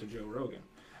him to Joe Rogan.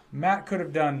 Matt could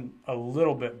have done a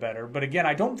little bit better, but again,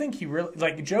 I don't think he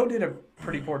really Joe did a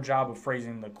pretty poor job of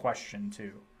phrasing the question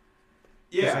too.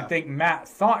 Yeah, I think Matt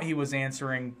thought he was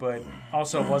answering, but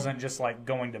also wasn't just like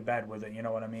going to bed with it. You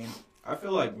know what I mean? I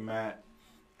feel like Matt,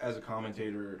 as a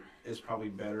commentator, is probably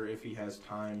better if he has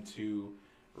time to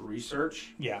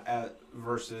research. Yeah.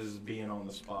 Versus being on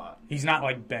the spot. He's not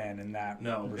like Ben in that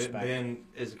respect. Ben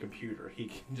is a computer. He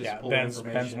can just pull Ben's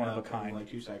information one of a up kind. in like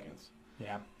 2 seconds.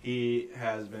 Yeah. He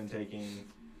has been taking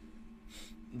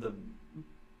the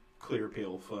clear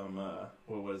pill from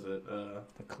what was it? The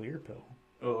clear pill.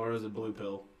 Or is it blue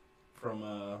pill from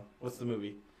what's the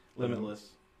movie? Limitless.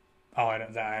 Oh, I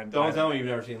don't. Don't tell me you've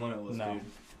never seen Limitless, no. dude.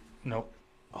 Nope.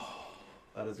 Oh,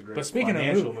 that is a great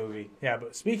financial movie. Yeah,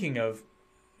 but speaking of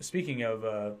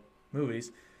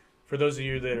movies, for those of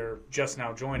you that are just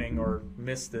now joining or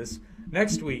missed this,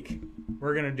 next week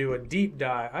we're gonna do a deep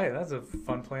dive. Hey, that's a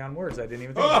fun play on words. I didn't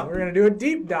even think of it. We're gonna do a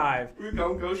deep dive. We're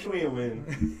gonna go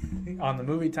swimming on the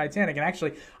movie Titanic. And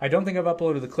actually, I don't think I've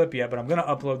uploaded the clip yet, but I'm gonna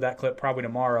upload that clip probably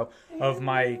tomorrow of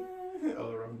my.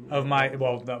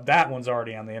 That one's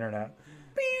already on the internet.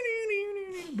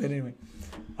 But anyway,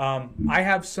 I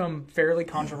have some fairly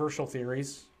controversial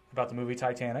theories about the movie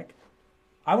Titanic.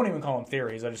 I wouldn't even call them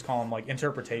theories. I just call them like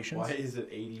interpretations. Why is it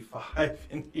 85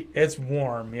 in here? It's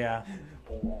warm, yeah.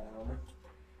 Warm.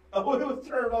 Oh, it was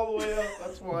turned all the way up.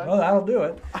 That's why. Well, that'll do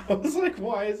it. I was like,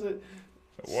 why is it?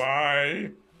 Why?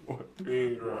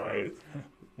 Right.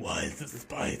 Why is it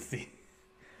spicy?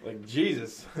 Like,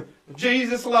 Jesus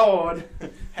Lord,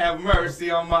 have mercy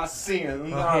on my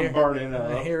sins. I'm burning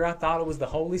up. Here I thought it was the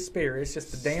Holy Spirit. It's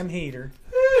just a damn heater.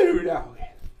 Ooh, dog.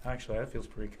 Actually, that feels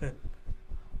pretty good.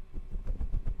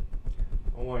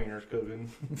 My wiener's cooking.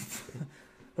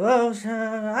 Well,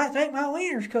 I think my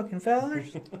wiener's cooking,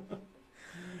 fellas.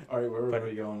 All right, where are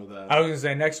we going with that? I was going to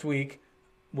say next week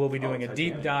we'll be doing a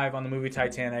deep dive on the movie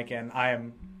Titanic, and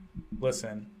I'm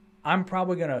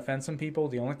probably going to offend some people.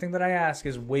 The only thing that I ask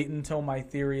is wait until my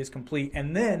theory is complete,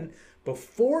 and then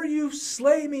before you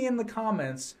slay me in the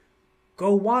comments,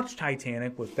 go watch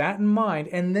Titanic with that in mind,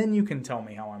 and then you can tell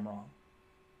me how I'm wrong.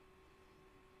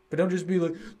 But don't just be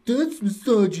like, that's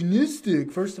misogynistic.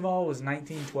 First of all, it was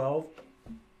 1912.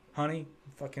 Honey,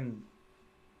 fucking...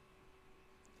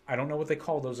 I don't know what they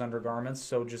call those undergarments,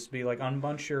 so just be like,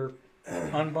 unbunch your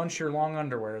long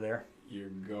underwear there. Your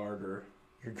garter.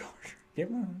 Your garter. Yeah.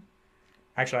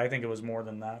 Actually, I think it was more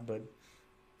than that, but...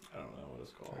 I don't know what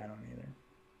it's called. I don't either.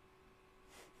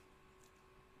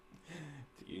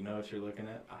 Do you know what you're looking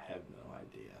at? I have no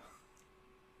idea.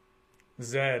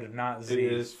 Z, not Z.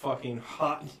 It is fucking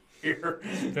hot here.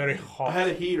 It's very hot. I had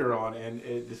a heater on and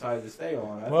it decided to stay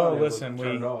on. Well, listen,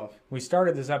 we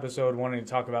started this episode wanting to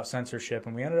talk about censorship,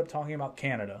 and we ended up talking about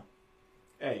Canada.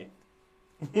 Hey.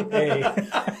 Hey.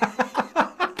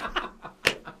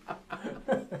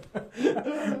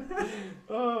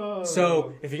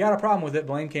 So if you got a problem with it,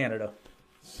 blame Canada.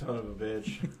 Son of a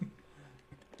bitch.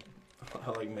 I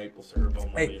like maple syrup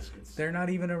on my biscuits. They're not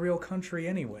even a real country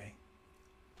anyway.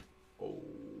 Oh.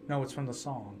 No, it's from the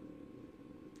song.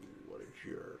 What a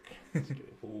jerk.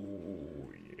 Oh,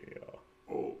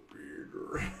 yeah. Oh,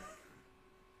 Peter.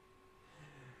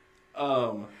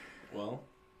 Well,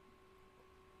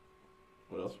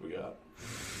 what else we got?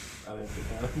 I think we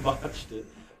kind of botched it.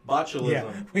 Botulism.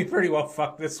 Yeah, we pretty well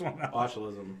fucked this one up.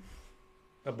 Botulism.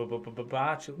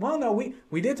 Well, no,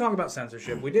 we did talk about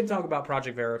censorship. We did talk about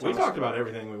Project Veritas. We talked about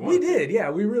everything we wanted. We did,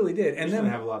 yeah, we really did. And we then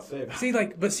didn't have a lot to say about it. See,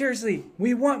 like, but seriously,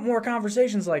 we want more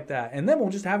conversations like that, and then we'll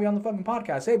just have you on the fucking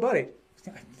podcast. Hey, buddy.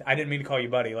 I didn't mean to call you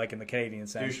buddy, like in the Canadian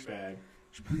sense. Douchebag.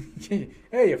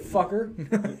 Hey, you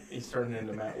fucker. He's turning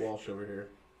into Matt Walsh over here.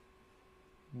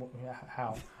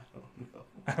 How?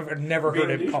 I don't know. I've never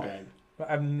heard him call.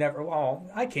 I've never. Oh,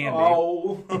 I can be.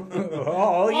 Oh,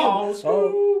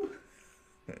 oh,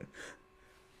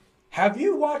 Have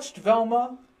you watched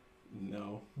Velma?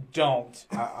 No. Don't.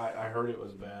 I heard it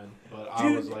was bad, but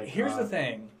Dude, I was like, here's the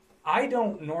thing. I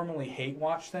don't normally hate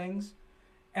watch things,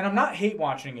 and I'm not hate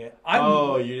watching it.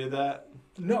 Oh, you did that?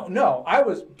 No. I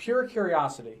was pure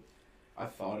curiosity. I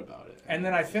thought about it. And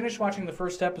then I finished watching the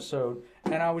first episode,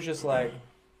 and I was just like,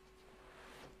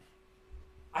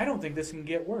 I don't think this can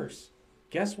get worse.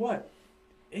 Guess what?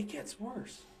 It gets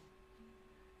worse.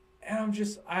 And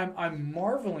I'm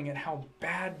marveling at how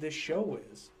bad this show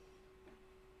is.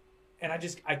 And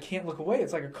I can't look away.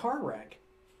 It's like a car wreck.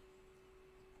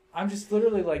 I'm just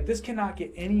literally like, this cannot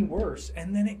get any worse.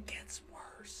 And then it gets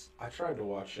worse. I tried to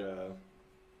watch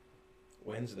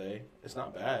Wednesday. It's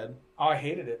not bad. Oh, I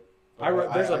hated it.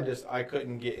 I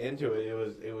couldn't get into it.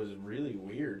 It was really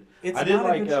weird. I did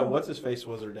like what's his face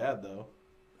was her dad though.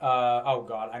 Oh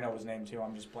God, I know his name too.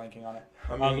 I'm just blanking on it.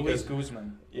 I mean, Luis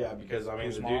Guzman. Yeah, because I mean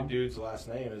Guzman? the dude's last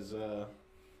name is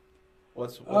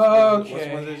what's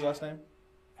Wednesday's last name?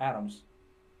 Adams.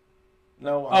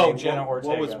 No. Jenna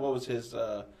Ortega. What was his?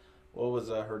 What was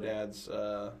her dad's?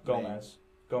 Gomez.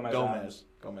 Name? Gomez.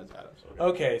 Gomez Adams.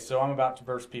 Okay, so I'm about to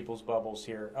burst people's bubbles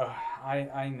here.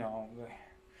 I know.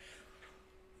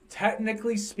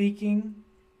 Technically speaking,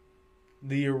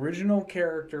 the original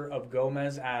character of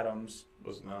Gomez Adams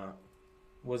was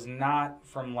not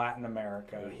from Latin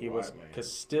America. He was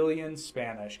Castilian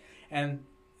Spanish, and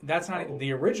that's not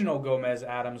the original Gomez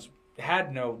Adams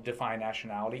had no defined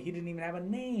nationality. He didn't even have a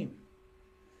name.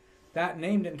 That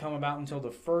name didn't come about until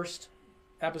the first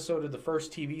episode of the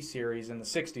first TV series in the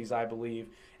 60s, I believe.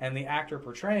 And the actor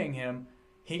portraying him,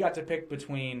 he got to pick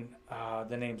between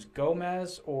the names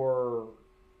Gomez or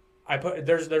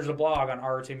there's a blog on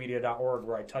rtmedia.org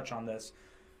where I touch on this.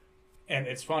 And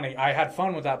it's funny. I had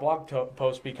fun with that blog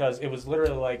post because it was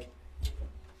literally like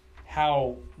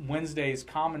how Wednesday's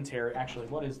commentary. Actually,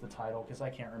 what is the title? Because I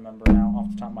can't remember now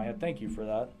off the top of my head. Thank you for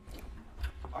that.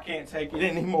 I can't take it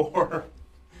anymore.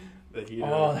 The heater.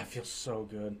 Oh, that feels so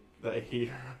good. The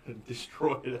heater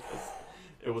destroyed us.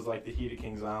 It was like the heat of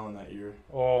Kings Island that year.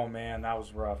 Oh man, that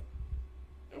was rough.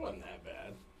 It wasn't that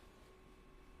bad.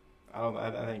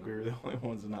 I think we were the only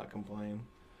ones to not complain.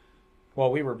 Well,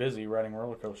 we were busy riding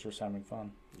roller coasters, having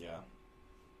fun. Yeah,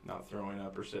 not throwing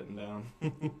up or sitting down.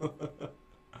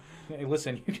 Hey,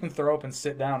 listen, you can throw up and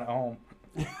sit down at home.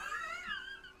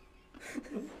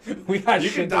 You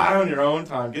can die on your own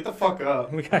time. Get the fuck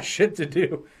up. We got shit to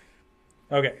do.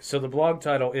 Okay, so the blog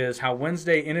title is How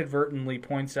Wednesday Inadvertently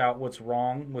Points Out What's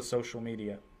Wrong with Social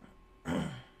Media.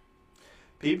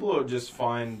 People will just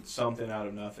find something out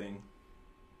of nothing.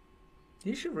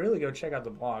 You should really go check out the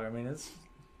blog. I mean, I'm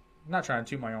not trying to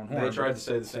toot my own horn. They tried to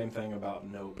say the same thing about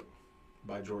Nope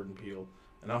by Jordan Peele.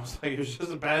 And I was like, it was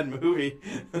just a bad movie.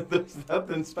 There's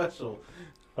nothing special.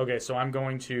 Okay, so I'm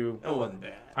going to... It wasn't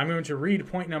bad. I'm going to read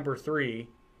point number 3,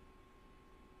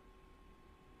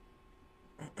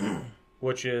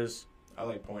 which is... I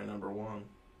like point number 1.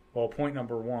 Well, point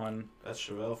number 1... That's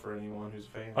Chevelle for anyone who's a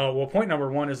fan. Oh, well, point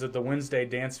number 1 is that the Wednesday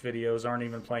dance videos aren't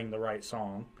even playing the right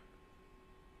song.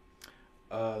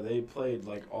 They played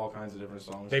like all kinds of different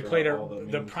songs. They played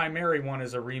the primary one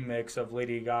is a remix of a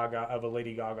Lady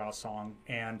Gaga song,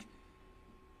 and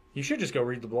you should just go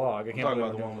read the blog. I'm talking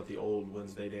about the one with the old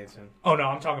Wednesday dancing. Oh no,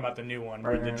 I'm talking about the new one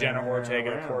where the Jenna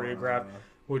Ortega choreographed.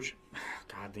 Which,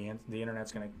 God, the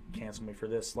internet's gonna cancel me for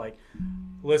this. Like,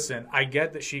 listen, I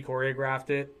get that she choreographed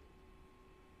it.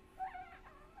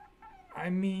 I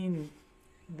mean,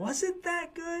 was it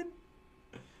that good?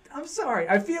 I'm sorry.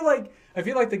 I feel like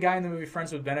the guy in the movie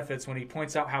Friends with Benefits when he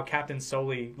points out how Captain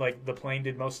Sully, like the plane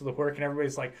did most of the work, and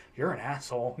everybody's like, "You're an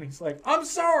asshole," and he's like, "I'm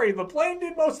sorry, the plane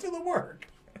did most of the work."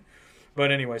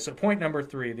 But anyway, so point number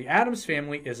 3: the Addams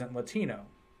family isn't Latino.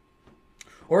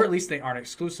 Or at least they aren't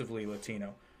exclusively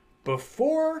Latino.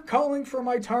 Before calling for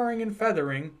my tarring and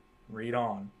feathering, read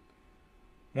on.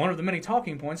 One of the many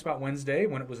talking points about Wednesday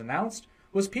when it was announced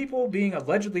was people being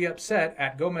allegedly upset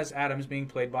at Gomez Addams being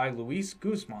played by Luis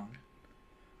Guzman.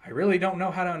 I really don't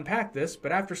know how to unpack this,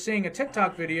 but after seeing a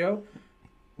TikTok video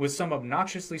with some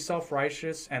obnoxiously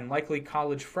self-righteous and likely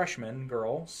college freshman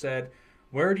girl said,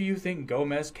 "Where do you think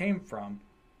Gomez came from?"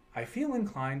 I feel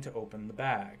inclined to open the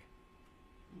bag.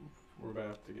 We're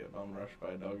about to get bum rushed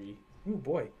by a doggy. Ooh,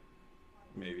 boy.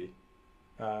 Maybe.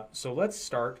 So let's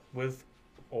start with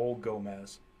old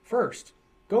Gomez. First,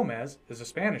 Gomez is a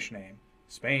Spanish name.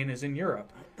 Spain is in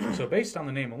Europe. So based on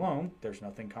the name alone, there's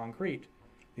nothing concrete.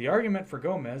 The argument for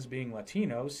Gomez being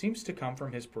Latino seems to come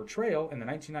from his portrayal in the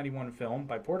 1991 film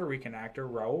by Puerto Rican actor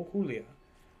Raul Julia.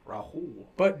 Rahul.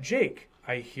 But Jake,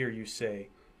 I hear you say,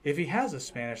 if he has a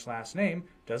Spanish last name,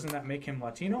 doesn't that make him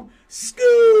Latino?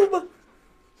 Scoob!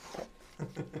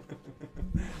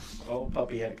 Oh,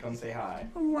 puppy had to come say hi.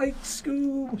 I like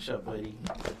Scoob. What's up, buddy?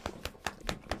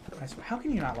 How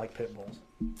can you not like pit bulls?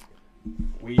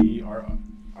 We are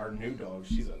our new dog.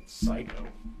 She's a psycho.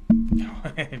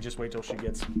 Just wait till she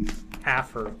gets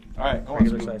half her All right, go on,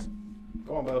 regular Scoob. size.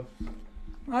 Go on, bub.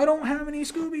 I don't have any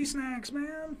Scooby snacks,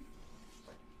 man.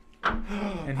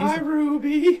 And Hi,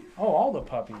 Ruby. Oh, all the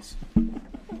puppies.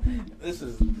 This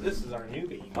is our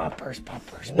newbie. Puppers.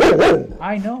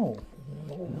 I know.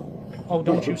 Oh,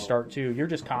 don't you start too. You're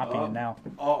just copying now.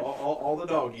 All the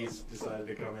doggies decided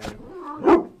to come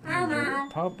in.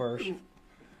 Puppers.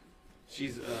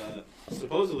 She's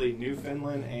supposedly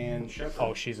Newfoundland and Shepherd.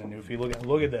 Oh, she's a newfie.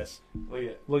 Look at this. Look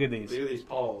at these. Look at these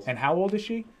paws. And how old is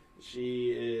she?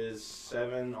 She is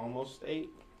 7, almost 8.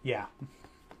 Yeah.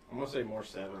 I'm gonna say more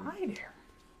 7. Hi there.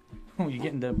 Oh, you're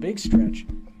getting the big stretch.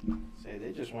 Say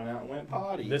they just went out and went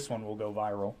potty. This one will go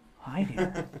viral. Hi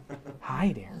there.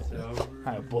 Hi there. So,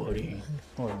 Hi, buddy.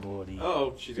 Oh, buddy.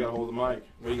 oh, she's got a hold of the mic.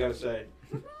 What do you got to say?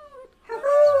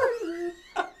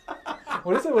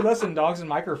 What is it with us and dogs and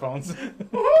microphones?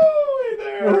 Oh, hey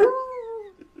there.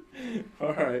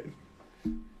 All right.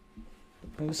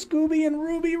 Scooby and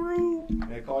Ruby Roo.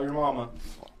 Hey, call your mama.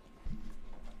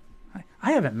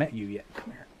 I haven't met you yet.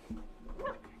 Come here.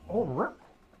 Oh,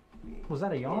 was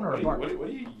that a yawn or a bark? What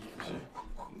do you?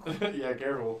 Yeah,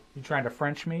 careful. You trying to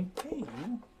French me? Hey,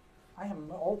 you. I am.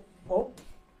 Oh. Oh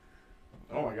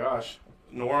my gosh,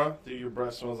 Nora, dude, your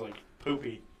breath smells like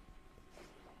poopy.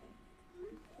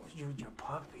 You're a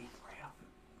puppy,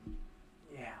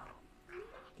 yeah.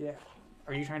 Yeah.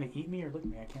 Are you trying to eat me or lick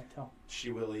me? I can't tell.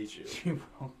 She will eat you. She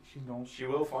will. She's going. She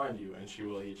will find you and she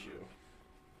will eat you.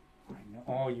 I know.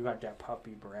 Oh, you got that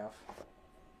puppy breath.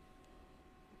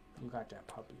 You got that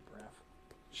puppy breath.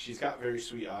 She's got very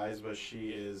sweet eyes, but she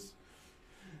is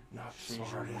not the She's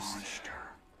smartest. a monster.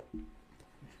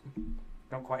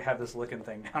 Don't quite have this licking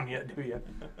thing down yet, do you?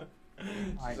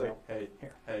 I She's know. like, hey,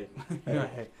 Here. hey,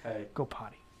 Hey. hey. Go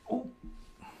potty. Oh.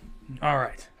 All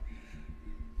right.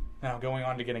 Now going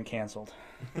on to getting canceled,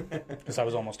 because I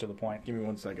was almost to the point. Give me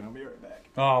 1 second. I'll be right back.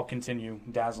 I'll continue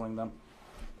dazzling them.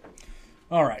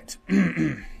 All right.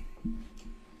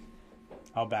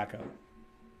 I'll back up.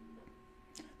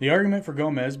 The argument for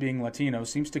Gomez being Latino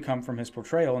seems to come from his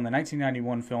portrayal in the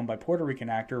 1991 film by Puerto Rican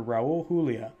actor Raul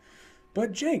Julia.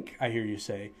 But Jake, I hear you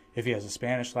say, if he has a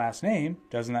Spanish last name,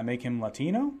 doesn't that make him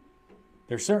Latino?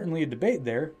 There's certainly a debate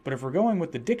there, but if we're going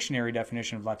with the dictionary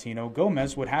definition of Latino,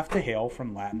 Gomez would have to hail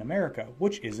from Latin America,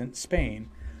 which isn't Spain.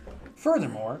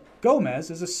 Furthermore, Gomez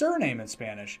is a surname in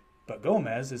Spanish, but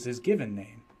Gomez is his given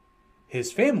name.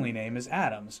 His family name is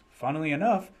Addams. Funnily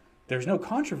enough, there's no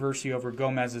controversy over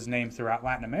Gomez's name throughout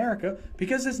Latin America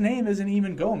because his name isn't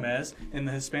even Gomez in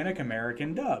the Hispanic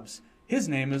American dubs. His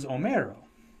name is Homero.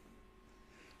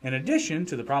 In addition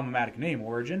to the problematic name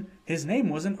origin, his name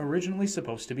wasn't originally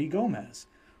supposed to be Gomez.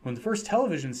 When the first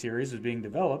television series was being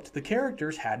developed, the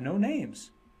characters had no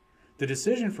names. The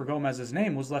decision for Gomez's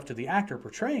name was left to the actor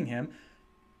portraying him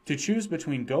to choose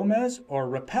between Gomez or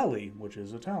Rapelli, which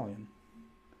is Italian.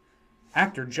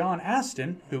 Actor John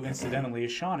Astin, who incidentally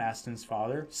is Sean Astin's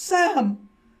father, Sam!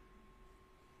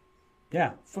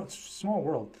 Yeah, small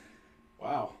world.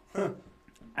 Wow.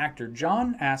 Actor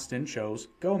John Astin chose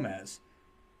Gomez.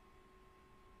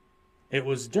 It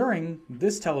was during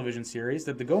this television series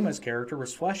that the Gomez character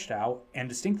was fleshed out and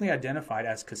distinctly identified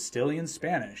as Castilian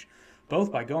Spanish,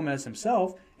 both by Gomez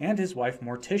himself and his wife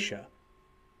Morticia.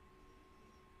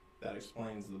 That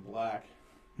explains the black.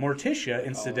 Morticia,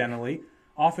 incidentally,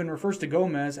 often refers to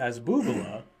Gomez as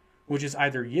Bubala, which is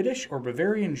either Yiddish or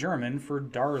Bavarian German for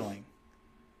darling.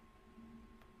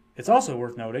 It's also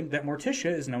worth noting that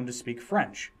Morticia is known to speak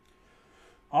French.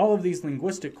 All of these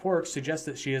linguistic quirks suggest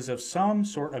that she is of some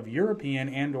sort of European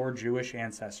and or Jewish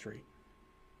ancestry.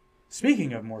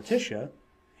 Speaking of Morticia,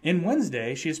 in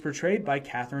Wednesday, she is portrayed by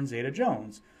Catherine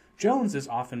Zeta-Jones. Jones is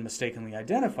often mistakenly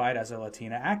identified as a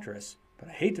Latina actress, but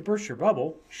I hate to burst your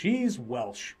bubble, she's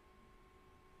Welsh.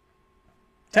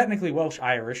 Technically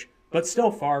Welsh-Irish, but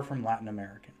still far from Latin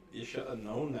American. You should have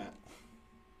known that.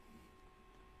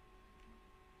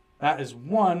 That is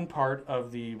one part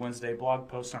of the Wednesday blog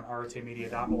post on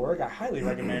artemedia.org. I highly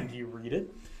recommend you read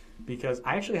it because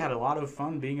I actually had a lot of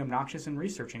fun being obnoxious and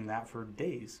researching that for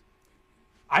days.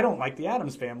 I don't like the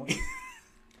Addams Family.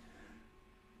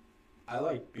 I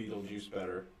like Beetlejuice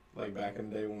better. Like back in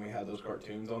the day when we had those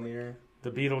cartoons on the air. The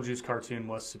Beetlejuice cartoon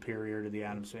was superior to the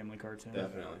Addams Family cartoon.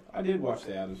 Definitely. I did watch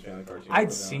the Addams Family cartoon.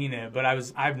 I'd seen it, but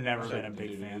I've never been a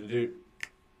big fan.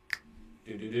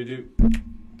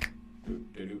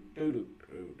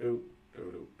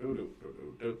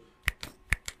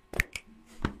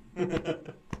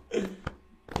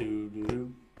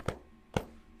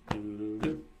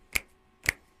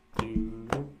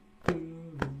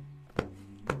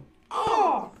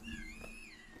 Oh!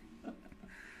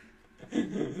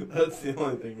 That's the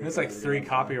only thing. It's like 3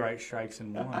 copyright strikes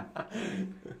in one.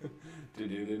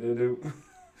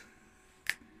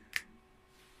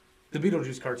 The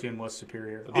Beetlejuice cartoon was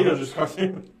superior. The Beetlejuice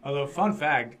cartoon. Although, fun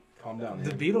fact, calm down.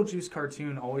 The Beetlejuice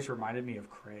cartoon always reminded me of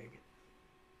Craig.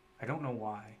 I don't know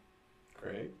why.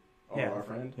 Craig? Oh, yeah. Our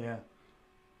friend? Yeah.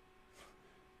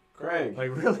 Craig.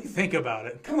 Like, really think about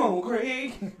it. Come on,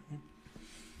 Craig.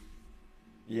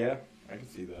 Yeah, I can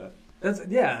see that.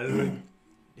 Yeah.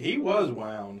 He was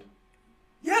wound.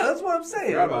 Yeah, that's what I'm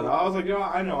saying. I forgot about that. I was like,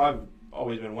 I know I've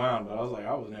always been wound, but I was like,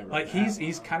 I was never. Like,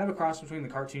 he's kind of a cross between the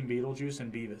cartoon Beetlejuice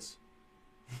and Beavis.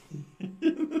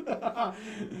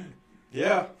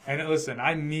 Yeah. And listen,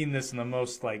 I mean this in the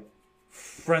most, like,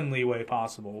 friendly way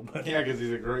possible. But yeah, because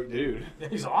he's a great dude.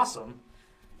 He's awesome.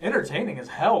 Entertaining as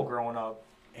hell growing up.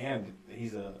 And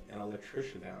he's an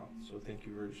electrician now, so thank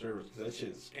you for your service, because that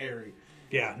shit is scary.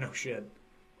 Yeah, no shit.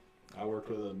 I worked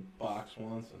with a box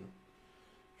once, and...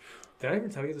 Did I ever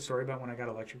tell you the story about when I got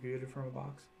electrocuted from a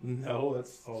box? No,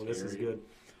 that's Oh, scary. This is good.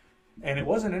 And it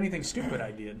wasn't anything stupid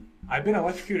I did. I've been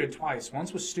electrocuted twice.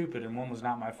 Once was stupid and one was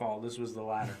not my fault. This was the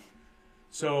latter.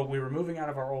 So we were moving out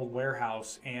of our old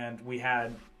warehouse, and we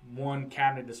had one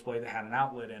cabinet display that had an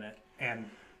outlet in it. And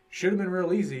should have been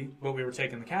real easy, but we were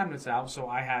taking the cabinets out, so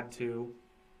I had to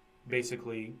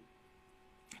basically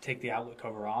take the outlet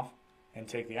cover off and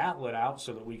take the outlet out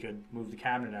so that we could move the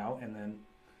cabinet out. And then,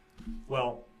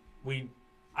 well,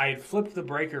 I had flipped the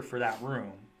breaker for that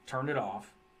room, turned it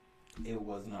off. It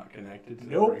was not connected to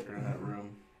Nope. the breaker in that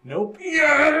room. Nope.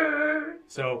 Yeah.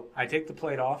 So I take the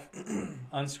plate off,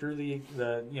 unscrew the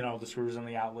screws on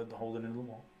the outlet to hold it into the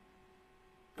wall.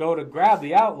 Go to grab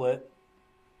the outlet.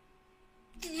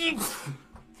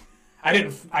 I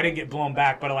didn't get blown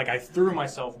back, but I threw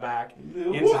myself back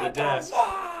into the desk.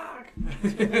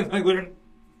 Like literally,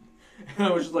 and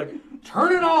I was just like,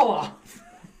 turn it all off,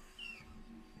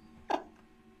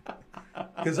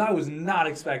 because I was not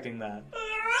expecting that.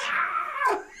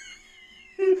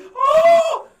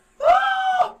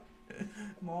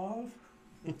 Mauve.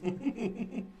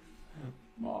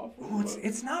 Mauve. Oh,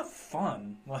 it's not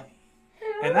fun. Like,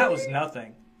 and that was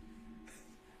nothing.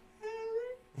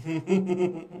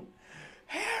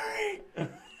 Harry,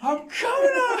 I'm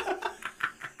coming up.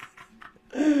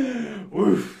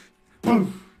 Woof.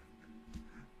 Poof.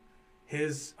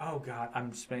 Oh God,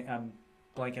 I'm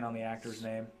blanking on the actor's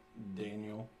name.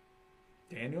 Daniel.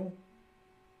 Daniel?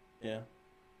 Yeah.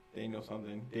 Daniel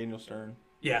something. Daniel Stern.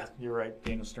 Yeah, you're right.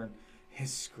 Daniel Stern.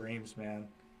 His screams, man.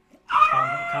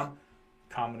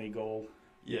 Comedy gold.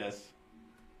 Yes.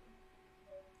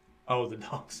 Oh, the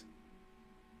dogs.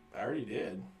 I already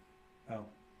did. Oh.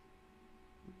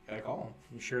 Gotta call them.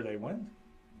 You sure they win?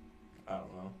 I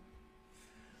don't know.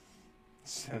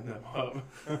 Send them up.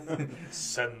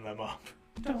 Send them up.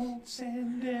 Don't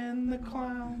send in the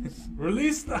clowns.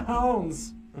 Release the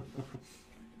hounds.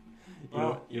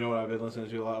 You know what I've been listening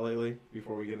to a lot lately?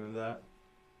 Before we get into that,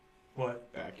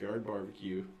 What? Backyard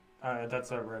Barbecue.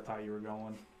 That's where I thought you were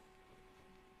going.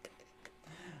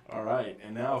 All right,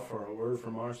 and now for a word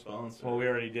from our sponsor. Well, we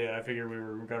already did. I figured we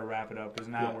were going to wrap it up because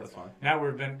now that's fine.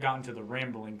 we've gotten to the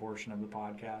rambling portion of the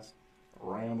podcast,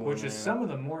 Rambling, which is some of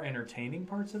the more entertaining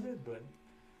parts of it. But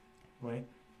wait.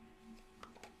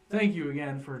 Thank you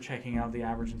again for checking out the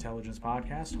Average Intelligence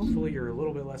Podcast. Hopefully you're a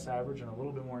little bit less average and a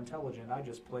little bit more intelligent. I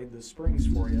just played the strings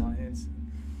for you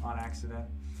on accident.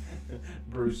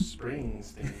 Bruce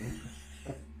Springsteen.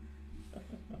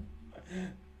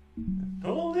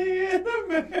 Only in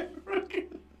America.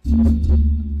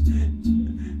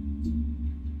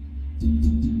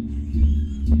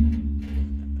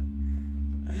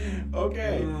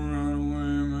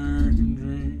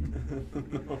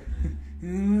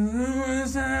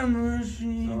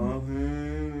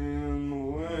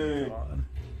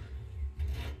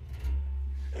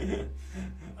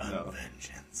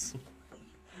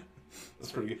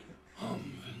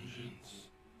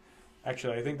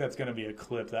 Actually, I think that's going to be a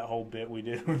clip, that whole bit we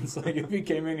did. It's like if he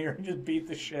came in here and just beat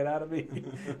the shit out of me.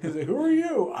 He's like, who are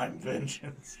you? I'm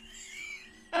Vengeance.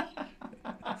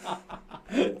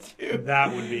 Dude,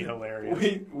 that would be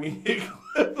hilarious. We need a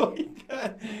clip like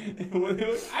that. When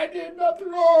they're like, I did nothing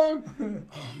wrong.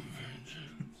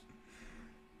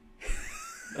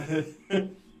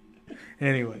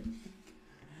 Anyway.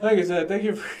 Like I said, thank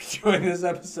you for joining this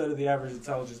episode of the Average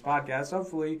Intelligence Podcast.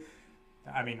 Hopefully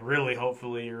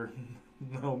you're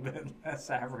a little bit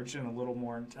less average and a little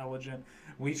more intelligent.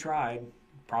 We tried.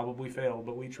 Probably failed,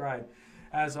 but we tried.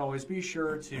 As always, be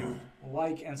sure to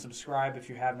like and subscribe if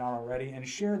you have not already, and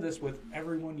share this with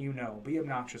everyone you know. Be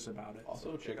obnoxious about it.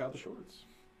 Also, check out the shorts.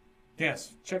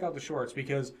 Yes, check out the shorts,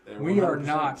 because we are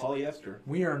not polyester.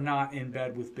 We are not in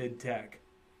bed with big tech.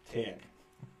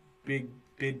 Big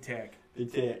tech.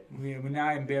 Big tech. We're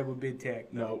not in bed with big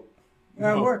tech. No.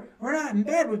 We're not in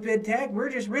bed with big tech. We're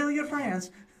just really good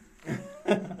friends.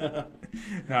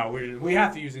 No, we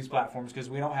have to use these platforms because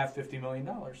we don't have $50 million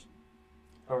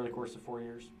over the course of 4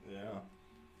 years. Yeah.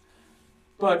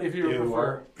 But if you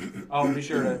prefer, be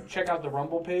sure to check out the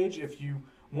Rumble page if you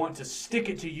want to stick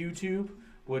it to YouTube,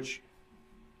 which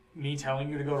me telling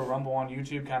you to go to Rumble on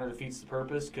YouTube kind of defeats the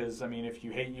purpose, because, I mean, if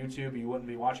you hate YouTube, you wouldn't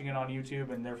be watching it on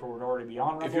YouTube, and therefore would already be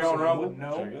on Rumble. If you're on Rumble,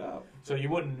 check it out. So you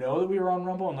wouldn't know that we were on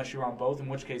Rumble unless you were on both, in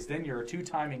which case then you're a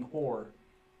two-timing whore.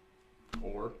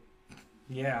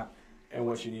 Yeah. And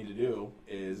what you need to do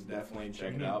is definitely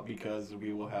check it out, because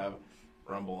we will have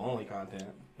Rumble-only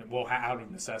content. Well, out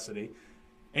of necessity.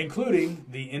 Including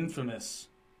the infamous,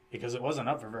 because it wasn't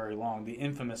up for very long, the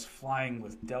infamous Flying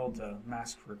with Delta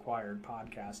Mask Required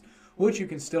podcast, which you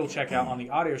can still check out on the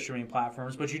audio streaming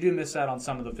platforms, but you do miss out on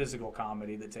some of the physical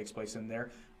comedy that takes place in there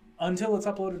until it's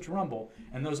uploaded to Rumble.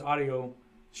 And those audio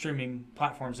streaming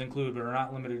platforms include, but are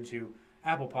not limited to,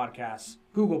 Apple Podcasts,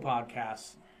 Google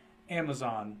Podcasts,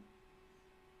 Amazon,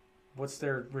 what's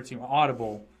their routine?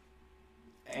 Audible,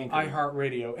 Anchor.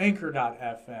 iHeartRadio,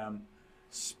 Anchor.fm,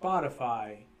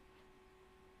 Spotify.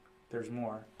 There's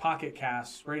more. Pocket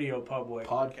Casts, Radio Public.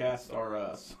 Podcasts are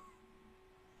us.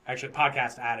 Actually,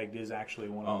 Podcast Addict is actually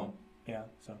one of them. Yeah,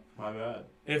 so. My bad.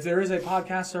 If there is a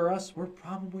Podcast or us, we're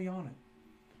probably on it.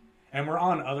 And we're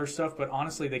on other stuff, but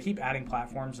honestly, they keep adding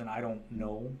platforms and I don't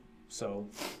know. So,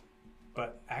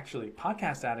 but actually,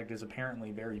 Podcast Addict is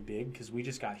apparently very big because we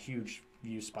just got huge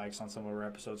view spikes on some of our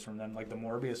episodes from them. Like the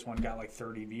Morbius one got like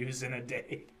 30 views in a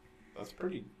day. That's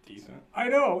pretty decent. I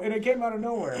know, and it came out of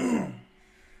nowhere.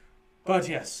 But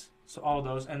yes, so all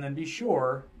those. And then be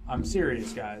sure, I'm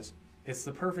serious, guys, it's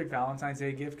the perfect Valentine's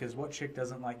Day gift, because what chick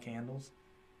doesn't like candles?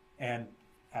 And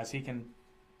as he can,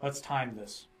 let's time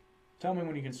this. Tell me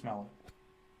when you can smell it.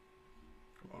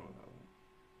 1,000,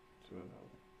 2,000,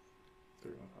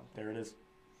 3,000. There it is.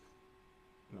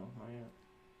 No, not yet.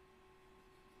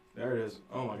 There it is.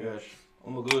 Oh my gosh. Oh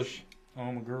my gosh.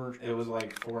 Oh my gosh. It was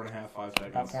like 4.5, 5 seconds.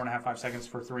 About 4.5, 5 seconds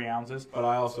for 3 ounces. But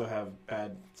I also have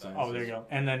bad sinuses. Oh, there you go.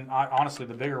 And then, honestly,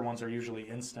 the bigger ones are usually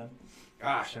instant.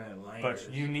 Gosh, and it lingers. But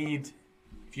if you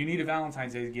need a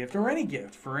Valentine's Day gift, or any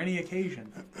gift for any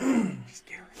occasion, just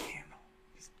get her a candle.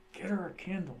 Just get her a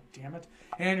candle, damn it.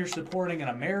 And you're supporting an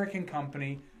American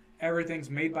company. Everything's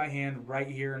made by hand right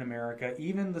here in America.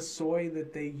 Even the soy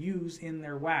that they use in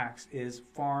their wax is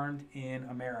farmed in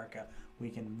America. We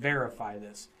can verify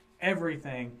this.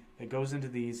 Everything that goes into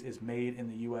these is made in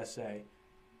the USA.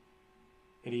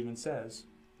 It even says,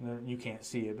 you can't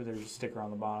see it, but there's a sticker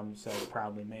on the bottom that says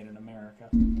proudly made in America.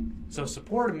 So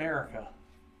support America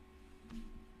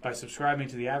by subscribing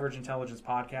to the Average Intelligence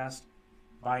Podcast,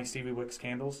 buying Stevie Wicks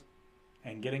candles,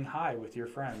 and getting high with your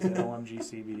friends at OMG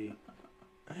CBD.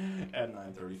 At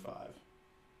 9:35.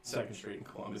 2nd Street in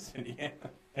Columbus, Indiana.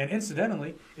 And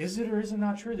incidentally, is it or is it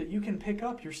not true that you can pick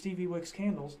up your Stevie Wicks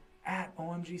candles at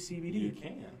OMG CBD? You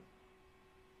can.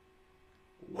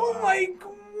 Wow. Oh my,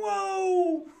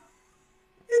 whoa!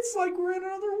 It's like we're in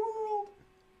another world.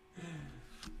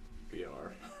 We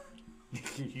are.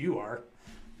 You are.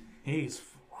 He's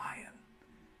flying.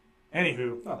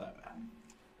 Anywho. Not that bad.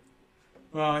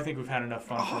 Well, I think we've had enough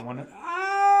fun for one.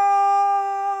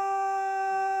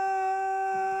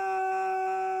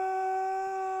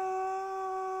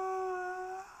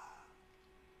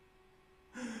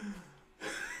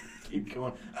 Keep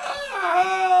going.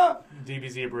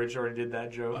 DBZ Abridged already did that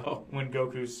joke when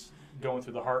Goku's going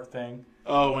through the heart thing.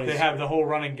 Oh, when they have the whole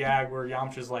running gag where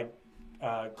Yamcha's like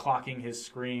clocking his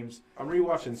screams. I'm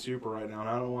rewatching Super right now, and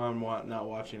I don't know why I'm not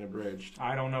watching Abridged.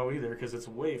 I don't know either, because it's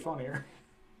way funnier.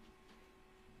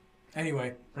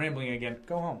 Anyway, rambling again.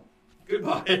 Go home.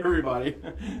 Goodbye, everybody.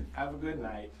 Have a good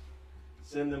night.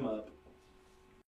 Send them up.